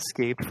children that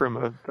escaped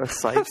from a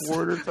psych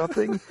ward or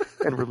something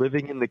and were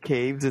living in the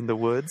caves in the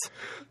woods.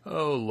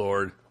 Oh,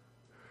 Lord.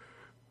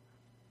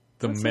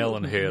 The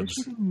melon heads.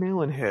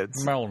 Melon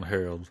heads. Melon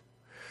heads.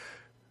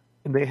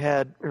 And they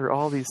had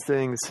all these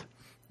things.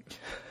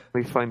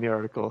 Let me find the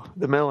article.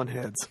 The melon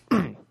heads.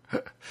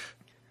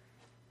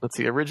 Let's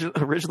see.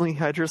 Originally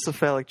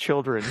hydrocephalic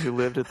children who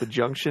lived at the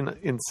Junction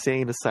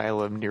Insane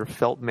Asylum near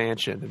Felt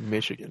Mansion in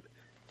Michigan.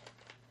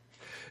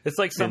 It's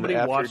like somebody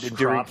after watched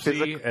enduring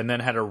Cropsy and then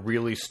had a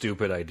really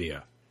stupid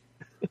idea.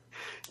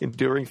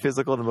 Enduring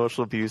physical and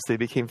emotional abuse, they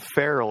became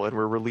feral and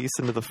were released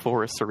into the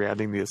forest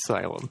surrounding the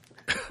asylum.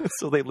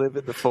 So they live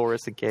in the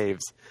forest and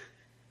caves.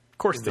 Of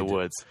course In they the do.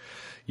 woods.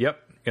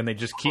 Yep. And they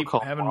just keep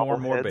called having more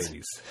and more wobbleheads.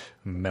 babies.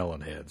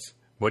 Melon heads.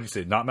 What'd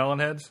you say? Not melon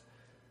heads?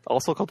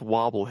 Also called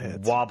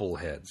wobbleheads. Wobble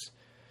heads.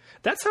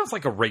 That sounds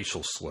like a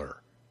racial slur.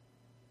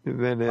 And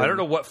then I don't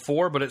know what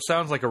for, but it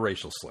sounds like a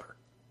racial slur.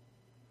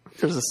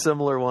 There's a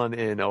similar one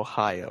in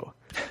Ohio.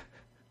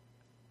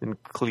 In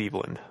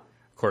Cleveland.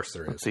 Of course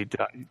there is. See,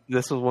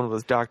 this was one of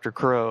those Dr.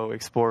 Crow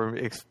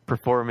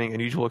performing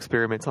unusual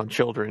experiments on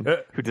children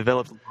who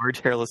developed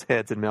large hairless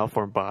heads and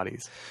malformed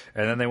bodies.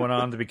 And then they went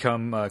on to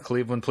become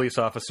Cleveland police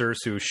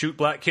officers who shoot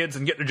black kids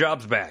and get their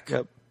jobs back.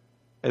 Yep.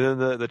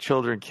 And then the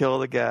children kill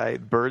the guy,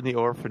 burn the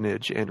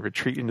orphanage, and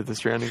retreat into the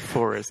surrounding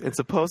forest and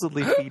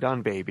supposedly feed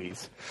on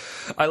babies.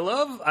 I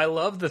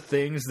love the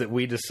things that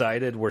we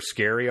decided were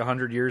scary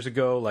 100 years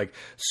ago, like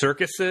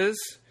circuses,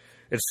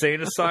 insane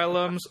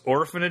asylums,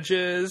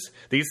 orphanages.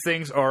 These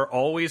things are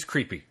always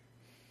creepy.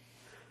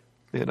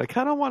 And I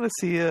kind of want to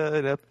see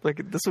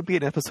this would be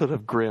an episode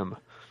of Grimm.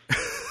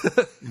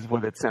 Is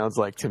what it sounds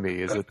like to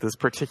me. Is it this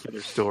particular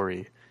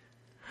story?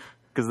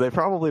 Because they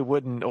probably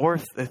wouldn't, or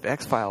if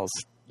X-Files.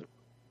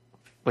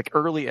 Like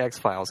early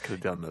X-Files could have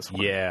done this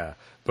one. Yeah,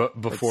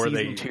 but before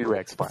like season 2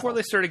 X-Files. before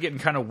they started getting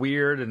kind of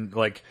weird, and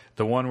like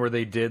the one where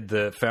they did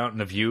the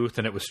Fountain of Youth,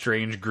 and it was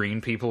strange green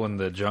people in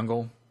the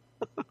jungle.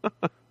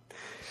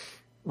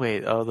 Wait,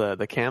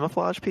 the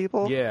camouflage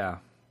people? Yeah,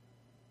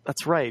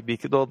 That's right.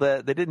 Because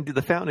they didn't do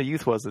the Fountain of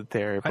Youth wasn't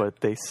there, but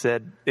they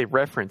said they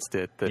referenced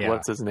it. That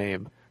what's his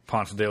name?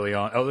 Ponce de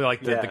Leon. Oh,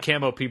 like the Yeah.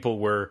 camo people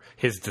were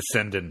his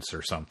descendants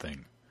or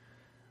something.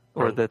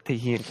 or that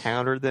he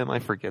encountered them. I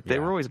forget. They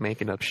Yeah. were always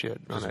making up shit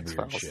on Just weird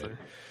X-Files shit.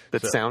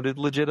 that sounded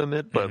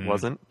legitimate, but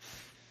wasn't.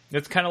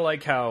 It's kind of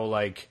like how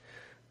like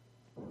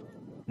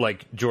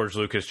George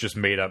Lucas just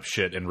made up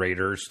shit in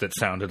Raiders that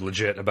sounded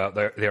legit about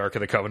the Ark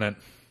of the Covenant.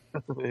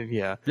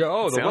 Yeah. Yeah,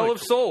 oh, the Sounded Well of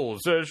cool.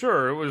 Souls.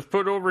 Sure, it was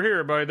put over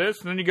here by this,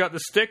 and then you got the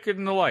stick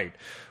and the light.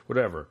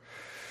 Whatever.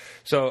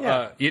 So,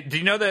 Yeah. do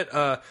you know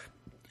that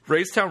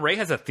Raystown Ray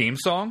has a theme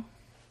song?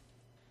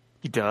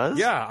 He does?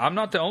 Yeah, I'm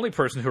not the only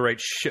person who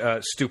writes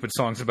stupid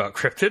songs about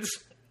cryptids.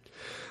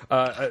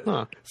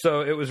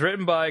 So it was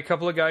written by a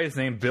couple of guys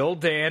named Bill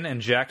Dan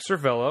and Jack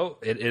Cervello.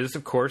 It is,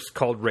 of course,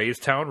 called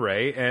Raystown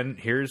Ray, and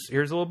here's a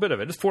little bit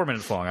of it. It's 4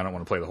 minutes long. I don't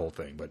want to play the whole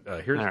thing, but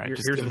here's All right, here's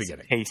just the give us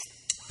beginning. a taste.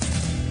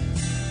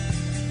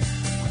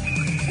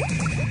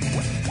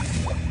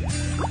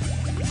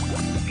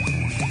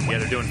 Yeah,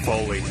 they're doing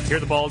Foley. Hear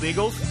the bald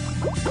eagles?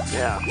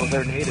 Yeah, well,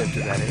 they're native to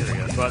that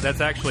area. Well, that's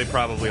actually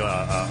probably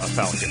a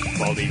falcon.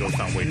 Bald eagles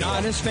sound way too Not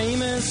long. as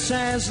famous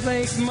as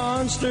lake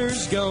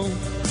monsters go,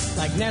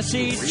 like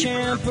Nessie,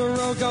 Champ, or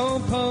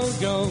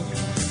Ogopogo.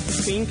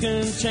 Being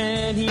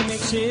content, he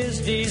makes his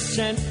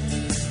descent.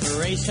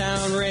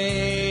 Raystown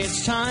Ray,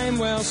 it's time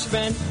well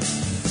spent.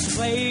 His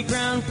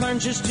playground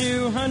plunges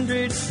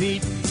 200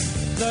 feet,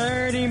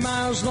 30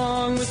 miles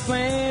long with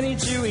plenty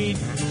to eat.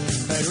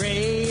 But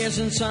Ray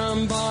isn't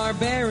some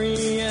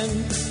barbarian.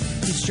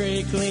 He's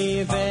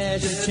strictly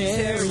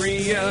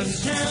vegetarian.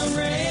 Raystown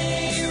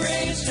Ray,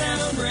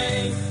 Raystown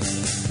Ray,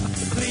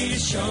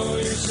 please show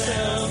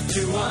yourself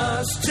to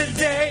us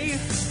today.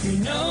 We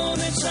know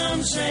that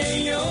some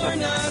say you're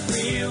not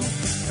real,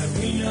 but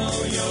we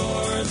know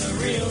you're the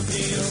real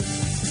deal.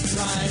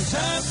 Rise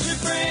up to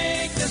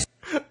break the...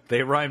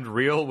 They rhymed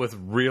real with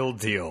real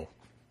deal.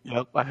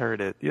 Yep, I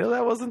heard it.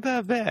 That wasn't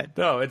that bad.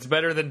 No, it's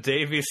better than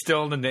Davy's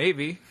still in the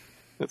Navy.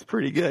 That's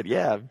pretty good.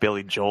 Yeah,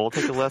 Billy Joel,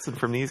 take a lesson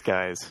from these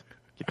guys.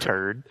 You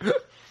turd.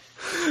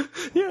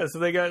 Yeah, so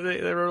they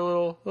wrote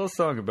a little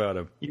song about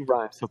him. You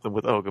rhymed something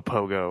with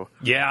Ogopogo.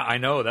 Yeah, I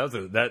know. As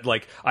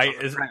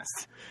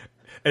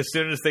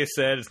soon as they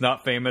said it's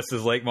not famous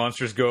as lake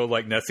monsters go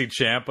like Nessie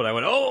Champ, and I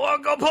went, oh,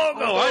 Uncle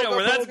Pogo, I know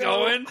where that's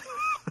going.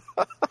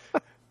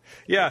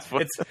 Yeah,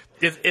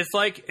 it's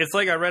like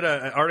I read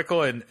an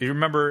article, and do you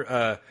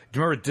remember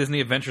Disney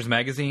Adventures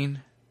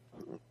magazine?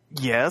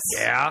 Yes.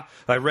 Yeah,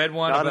 I read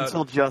one Not about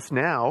until just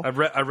now.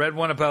 I read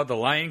one about the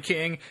Lion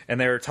King, and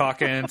they were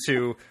talking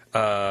to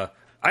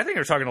I think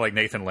they were talking to like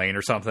Nathan Lane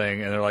or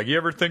something, and they're like, "You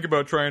ever think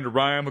about trying to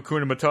rhyme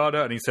Hakuna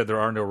Matata?" And he said there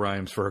are no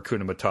rhymes for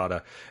Hakuna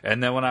Matata.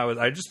 And then when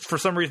I just for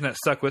some reason that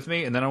stuck with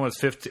me, and then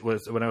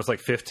when I was like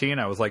 15,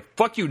 I was like,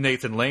 "Fuck you,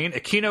 Nathan Lane,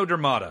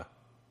 Echinodermata."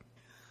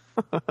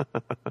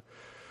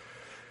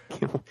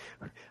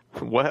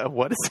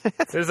 What is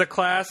that? There's a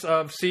class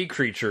of sea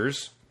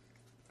creatures,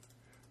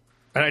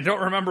 and I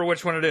don't remember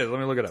which one it is. Let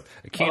me look it up.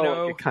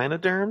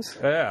 Echinoderms?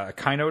 Yeah,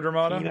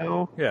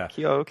 Echinodermata. Yeah.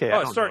 Okay.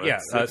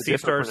 Oh, sea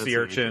stars, sea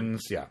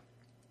urchins. Yeah.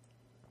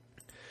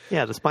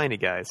 Yeah, the spiny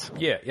guys.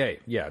 Yeah.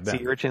 That.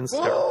 Sea urchins,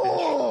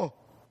 starfish.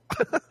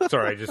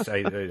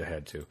 Sorry, I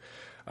had to.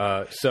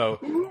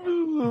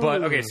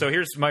 But okay, so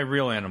here's my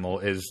real animal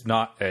is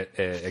not a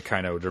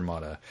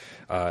Echinodermata.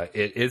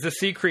 It is a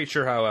sea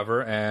creature,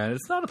 however, and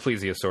it's not a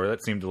plesiosaur.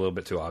 That seemed a little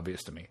bit too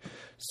obvious to me.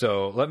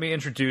 So let me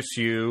introduce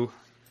you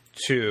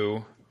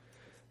to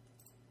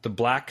the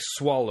black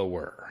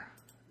swallower,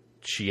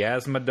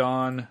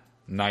 Chiasmodon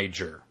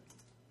niger.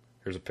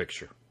 Here's a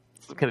picture.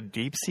 Some kind of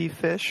deep sea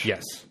fish?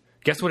 Yes.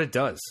 Guess what it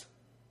does?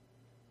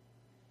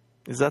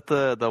 Is that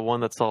the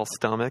one that's all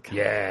stomach?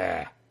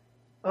 Yeah.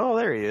 Oh,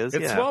 there he is.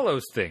 It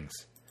swallows things.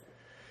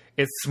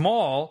 It's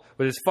small,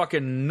 but it's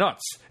fucking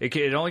nuts.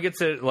 It only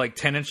gets it like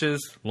 10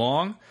 inches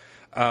long,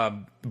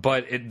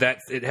 but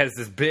it has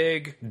this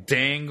big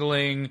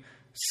dangling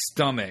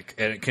stomach,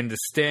 and it can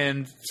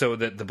distend so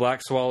that the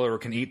black swallower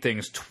can eat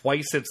things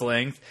twice its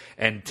length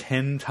and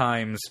 10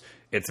 times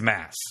its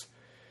mass.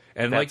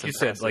 And That's like you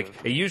said, like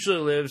it usually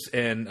lives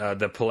in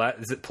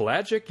is it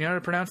pelagic? You know how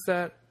to pronounce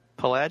that?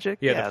 Pelagic?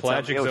 Yeah, the it's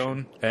out in pelagic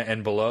zone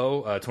and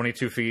below,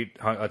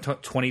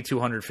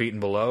 2,200 feet and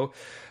below.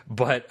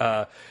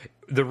 But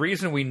the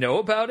reason we know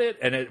about it,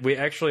 and we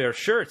actually are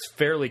sure it's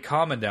fairly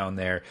common down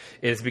there,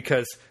 is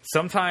because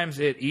sometimes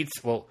it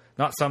eats, well,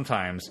 not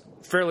sometimes,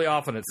 fairly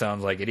often it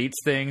sounds like it eats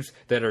things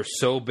that are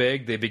so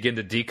big they begin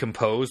to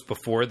decompose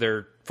before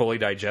they're fully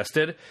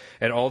digested.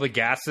 And all the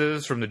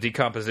gases from the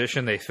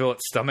decomposition, they fill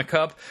its stomach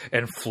up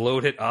and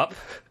float it up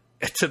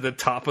to the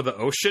top of the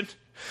ocean.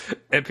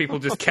 And people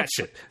just catch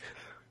it.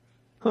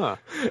 Huh.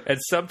 And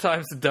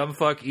sometimes the dumb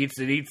fuck eats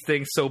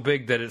things so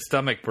big that its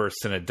stomach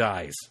bursts and it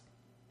dies.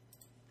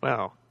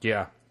 Wow.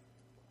 Yeah.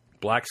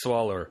 Black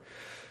swallower.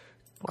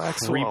 Black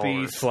Creepy,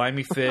 swallowers.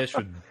 slimy fish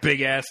with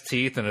big ass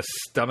teeth and a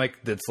stomach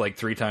that's like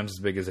 3 times as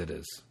big as it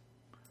is.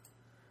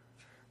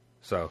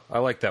 So I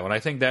like that one. I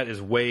think that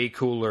is way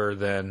cooler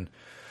than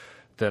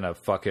a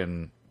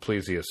fucking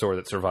plesiosaur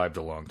that survived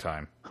a long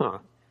time. Huh.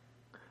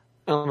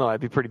 I don't know. I'd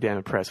be pretty damn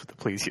impressed with the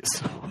plesius.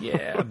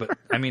 Yeah, but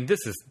I mean,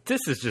 this is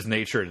just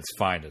nature at its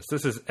finest.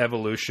 This is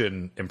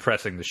evolution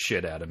impressing the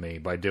shit out of me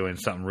by doing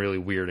something really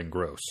weird and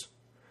gross.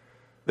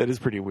 That is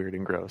pretty weird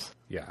and gross.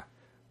 Yeah,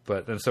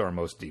 but then so are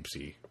most deep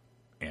sea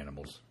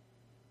animals.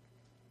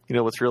 You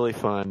know what's really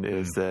fun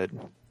is that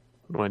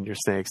when your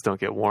snakes don't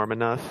get warm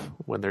enough,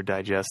 when they're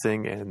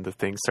digesting and the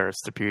thing starts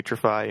to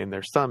putrefy in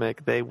their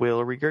stomach, they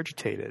will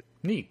regurgitate it.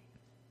 Neat.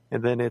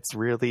 And then it's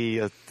really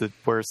the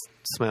worst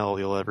smell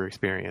you'll ever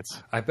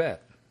experience. I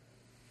bet.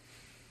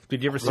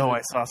 Did you ever see? Oh, I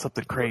saw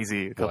something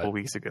crazy a couple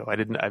weeks ago.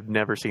 I've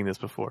never seen this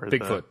before.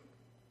 Bigfoot.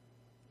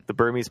 The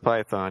Burmese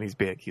python. He's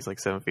big. He's like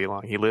 7 feet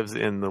long. He lives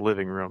in the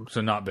living room.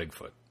 So not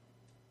Bigfoot.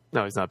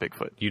 No, he's not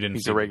Bigfoot. You didn't.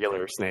 He's see a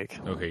regular Bigfoot. snake.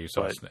 Okay, you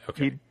saw a snake.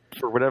 Okay. He,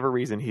 for whatever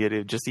reason, he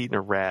had just eaten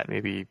a rat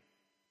maybe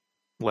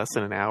less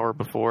than an hour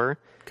before.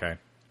 Okay.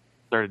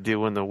 Started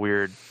doing the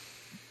weird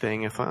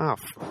thing. I thought,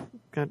 oh,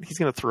 God, he's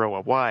going to throw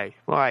up. Why?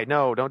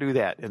 No, don't do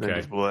that. And then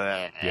just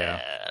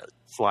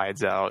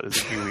slides out as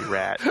a gooey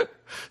rat.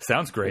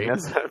 Sounds great.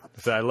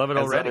 I love it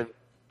already.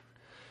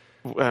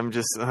 I'm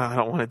just, I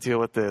don't want to deal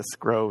with this.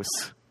 Gross.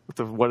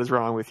 What is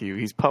wrong with you?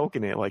 He's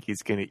poking it like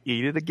he's going to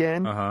eat it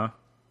again. Uh-huh.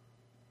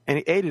 And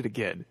he ate it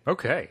again.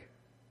 Okay.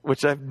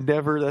 Which I didn't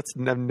know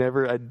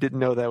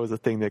that was a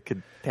thing that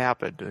could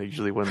happen.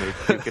 Usually when they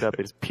puke it up,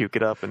 they just puke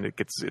it up and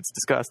it's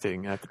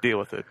disgusting. I have to deal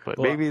with it. But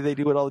maybe they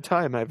do it all the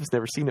time. I've just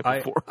never seen it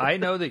before. I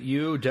know that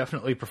you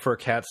definitely prefer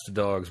cats to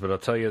dogs, but I'll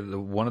tell you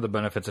one of the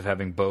benefits of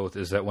having both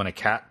is that when a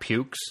cat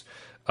pukes,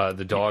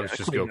 the dogs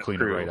just go clean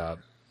it right up.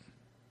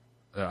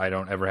 I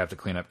don't ever have to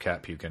clean up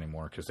cat puke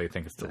anymore because they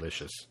think it's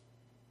delicious.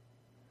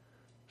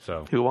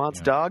 So who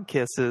wants dog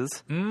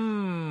kisses?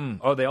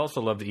 Oh, they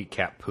also love to eat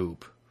cat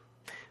poop.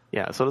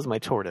 Yeah, so does my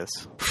tortoise.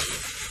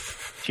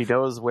 She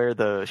knows where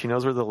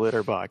the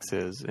litter box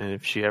is, and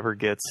if she ever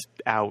gets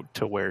out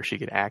to where she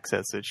can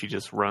access it, she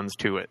just runs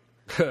to it.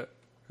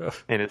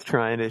 And it's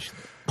trying to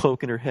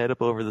poking her head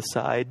up over the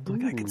side.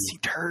 Like, I can see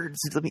turds.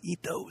 Let me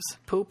eat those.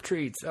 Poop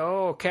treats.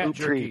 Oh, cat poop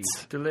jerky.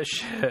 Treats.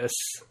 Delicious.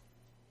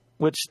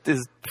 Which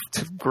is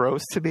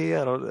gross to me.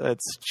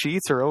 She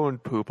eats her own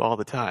poop all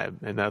the time,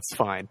 and that's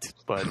fine.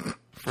 But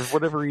for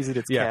whatever reason,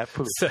 it's cat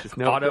poop.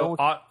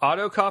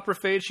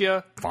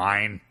 Autocoprophagia,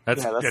 fine.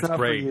 That's not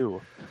great. For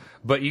you.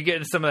 But you get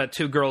in some of that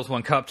 2 girls,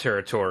 1 cup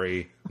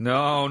territory.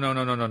 No,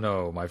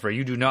 my friend.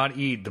 You do not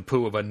eat the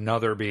poo of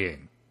another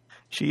being.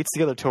 She eats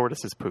the other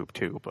tortoise's poop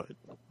too, but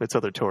it's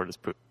other tortoise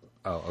poop.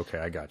 Oh, okay,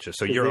 I got you.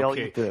 So you're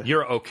okay.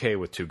 You're okay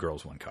with 2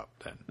 girls, 1 cup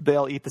then? They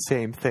all eat the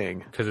same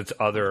thing because it's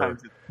other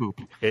poop.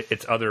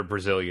 It's other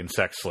Brazilian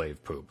sex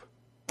slave poop.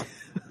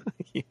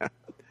 Yeah,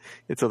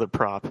 it's other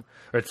prop.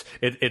 Or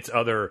it's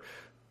other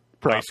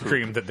prop ice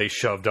cream poop that they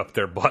shoved up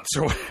their butts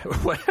or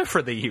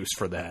whatever they use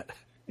for that.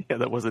 Yeah,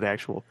 that wasn't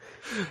actual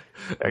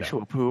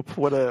poop.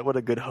 What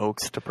a good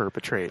hoax to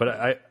perpetrate.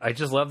 But I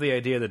just love the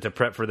idea that to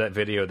prep for that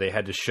video, they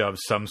had to shove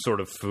some sort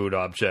of food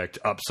object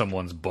up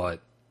someone's butt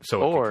so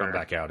it could come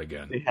back out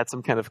again. They had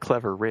some kind of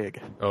clever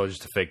rig. Oh,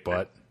 just a fake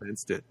butt.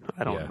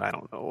 I don't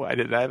know. I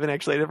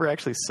never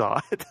actually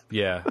saw it.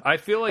 Yeah, I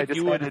feel like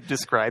you would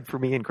describe for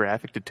me in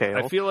graphic detail.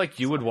 I feel like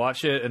you would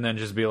watch it and then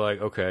just be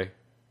like, okay.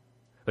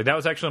 Like that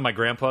was actually my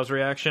grandpa's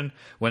reaction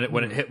when it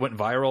went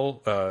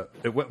viral.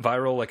 It went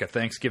viral like a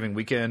Thanksgiving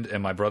weekend,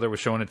 and my brother was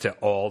showing it to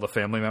all the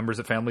family members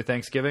at family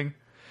Thanksgiving,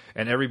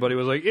 and everybody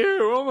was like,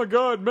 "Ew! Oh my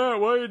God, Matt,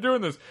 why are you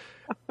doing this?"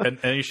 and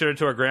he showed it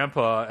to our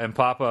grandpa, and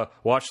Papa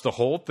watched the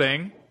whole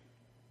thing,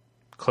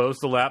 closed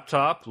the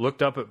laptop,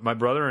 looked up at my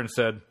brother, and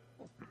said,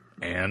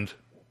 "And."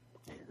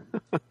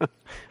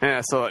 Yeah,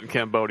 I saw it in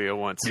Cambodia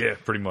once. Yeah,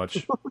 pretty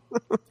much.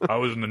 I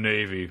was in the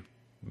Navy.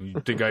 You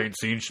think I ain't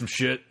seen some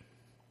shit?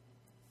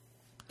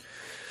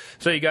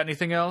 So you got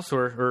anything else?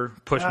 Or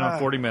pushing on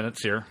 40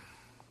 minutes here?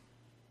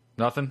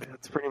 Nothing?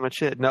 That's pretty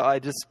much it. No, I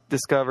just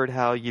discovered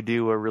how you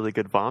do a really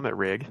good vomit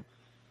rig.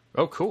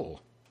 Oh,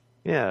 cool.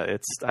 Yeah,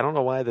 I don't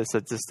know why this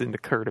just didn't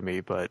occur to me,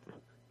 but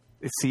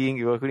when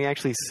you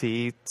actually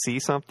see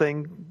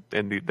something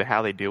and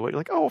how they do it, you're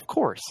like, oh, of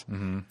course.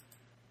 Mm-hmm.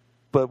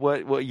 But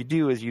what you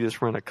do is you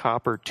just run a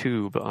copper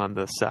tube on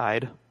the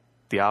side,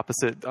 the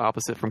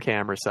opposite from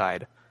camera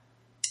side,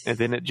 and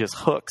then it just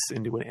hooks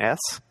into an S.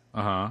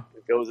 Uh-huh.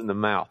 It goes in the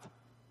mouth,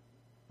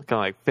 kind of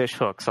like fish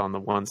hooks on the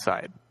one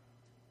side.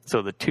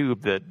 So the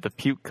tube that the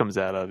puke comes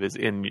out of is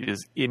in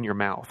your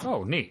mouth.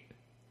 Oh, neat.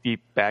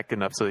 Deep back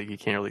enough so that you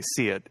can't really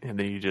see it, and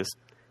then you just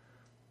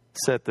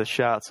set the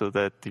shot so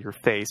that your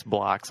face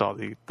blocks all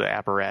the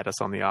apparatus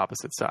on the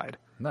opposite side.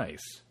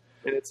 Nice.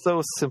 And it's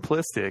so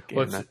simplistic.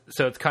 Well,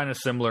 so it's kind of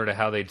similar to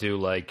how they do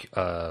like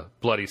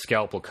bloody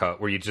scalpel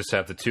cut, where you just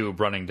have the tube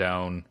running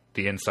down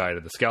the inside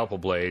of the scalpel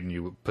blade, and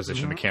you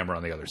position the camera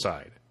on the other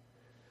side.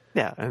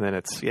 Yeah, and then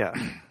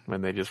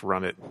when they just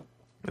run it,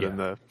 and then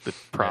the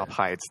prop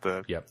hides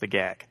the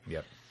gag.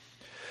 Yep.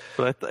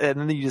 And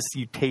then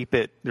you tape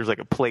it. There's like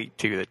a plate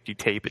too that you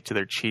tape it to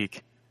their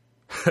cheek,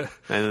 and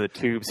then the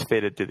tube's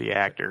fitted to the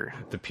actor.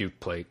 The puke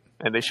plate.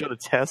 And they showed a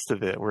test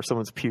of it where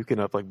someone's puking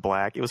up like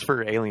black. It was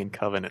for Alien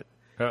Covenant.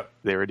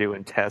 They were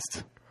doing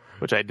tests.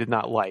 which I did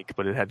not like,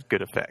 but it had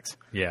good effects.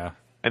 Yeah.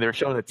 And they were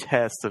showing a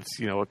test of,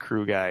 a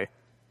crew guy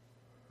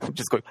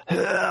just going,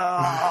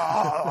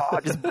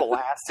 just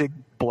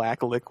blasting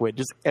black liquid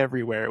just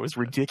everywhere. It was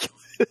ridiculous.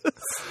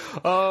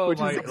 Oh,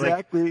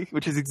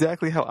 which is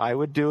exactly how I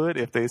would do it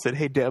if they said,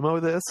 "Hey, demo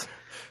this."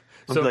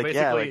 I'd So be like,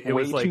 yeah, basically, it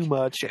way was like too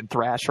much and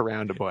thrash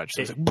around a bunch.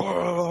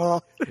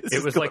 So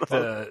it was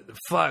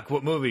like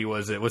what movie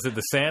was it? Was it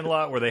The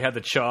Sandlot where they had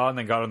the chaw and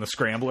then got on the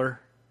scrambler?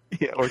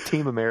 Yeah, or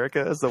Team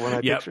America is the one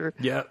I picture.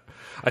 Yep.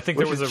 I think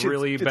there was a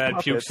really bad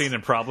puke scene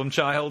in Problem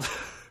Child.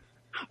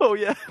 Oh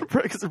yeah,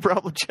 because the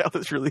Problem Child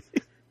is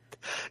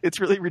it's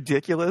really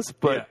ridiculous,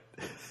 but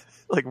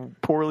like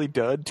poorly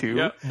done too.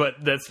 Yeah,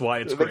 but that's why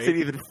it's it makes it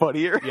even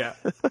funnier. Yeah,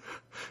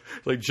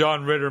 like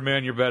John Ritter,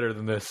 man, you're better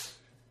than this.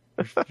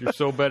 You're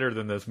so better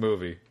than this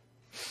movie.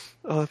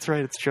 Oh, that's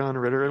right. It's John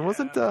Ritter, and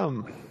wasn't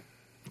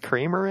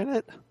Kramer in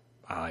it?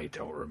 I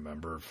don't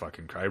remember.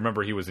 I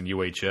remember he was in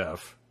UHF.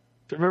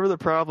 Remember the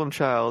Problem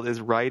Child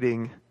is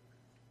writing.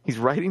 He's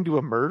writing to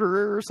a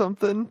murderer or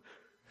something,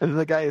 and then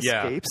the guy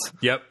escapes.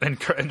 Yep, and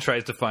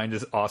tries to find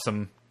his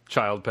awesome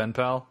child pen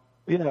pal.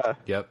 Yeah.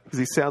 Yep. Because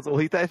he sounds. Well,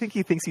 I think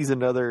he thinks he's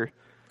another.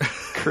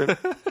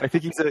 I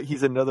think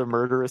he's another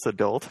murderous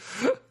adult.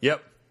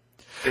 Yep.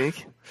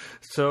 Think.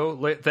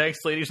 So, thanks,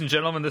 ladies and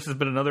gentlemen. This has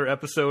been another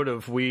episode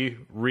of We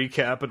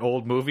Recap an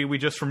Old Movie we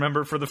just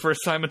remembered for the first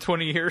time in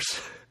 20 years.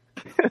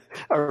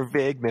 Our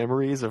vague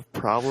memories of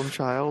Problem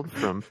Child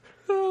from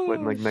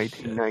like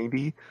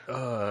 1990.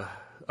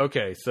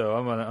 Okay, so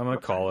I'm gonna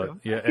call it.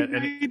 Yeah.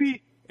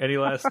 Any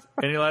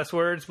last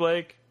words,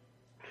 Blake?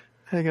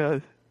 Hang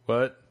on.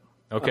 What?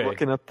 Okay. I'm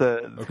looking up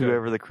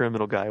whoever the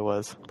criminal guy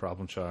was.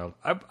 Problem Child.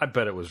 I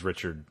bet it was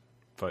Richard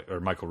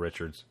or Michael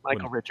Richards.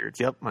 Michael Richards.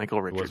 Yep,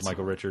 Michael Richards. It was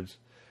Michael Richards.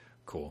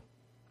 Cool.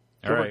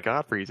 All right.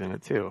 Godfrey's in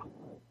it too.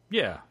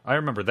 Yeah, I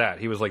remember that.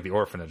 He was like the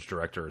orphanage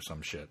director or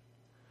some shit.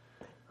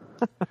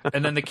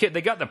 And then the kid,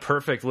 they got the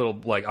perfect little,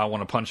 like, I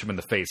want to punch him in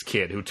the face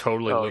kid who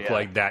totally looked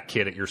like that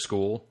kid at your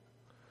school.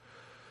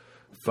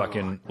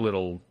 Fucking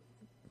little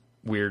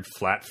weird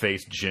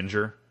flat-faced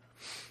ginger.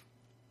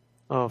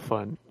 Oh,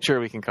 fun. Sure,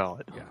 we can call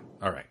it. Yeah.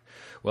 All right.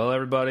 Well,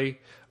 everybody,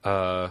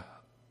 I'm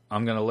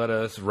going to let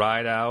us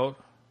ride out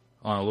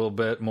on a little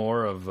bit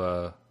more of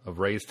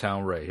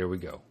Raystown Ray. Here we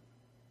go.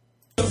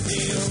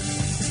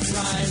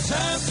 Rise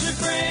up to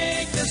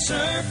break the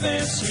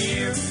surface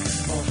here.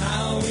 Oh,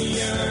 how we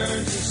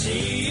yearn to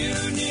see you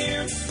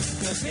near.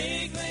 The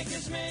big lake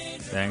is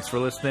made. Thanks for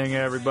listening,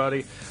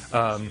 everybody.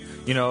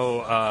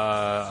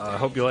 I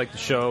hope you like the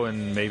show,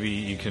 and maybe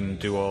you can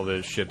do all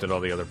the shit that all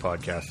the other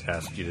podcasts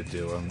ask you to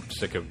do. I'm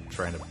sick of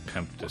trying to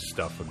pimp this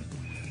stuff. And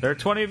there are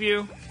 20 of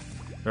you.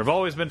 There have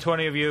always been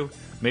 20 of you.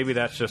 Maybe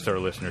that's just our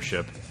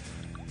listenership.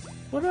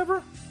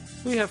 Whatever.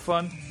 We have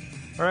fun.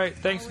 All right.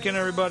 Thanks again,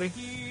 everybody.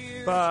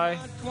 Bye.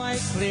 Quite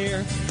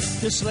clear.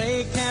 This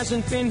lake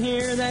hasn't been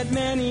here that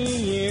many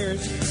years.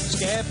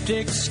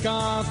 Skeptics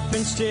scoff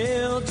and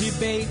still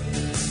debate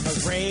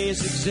of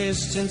Ray's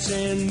existence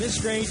in this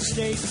great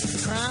state.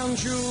 Crown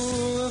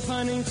jewel of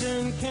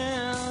Huntington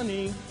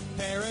County,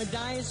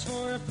 paradise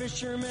for a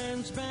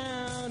fisherman's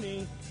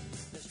bounty.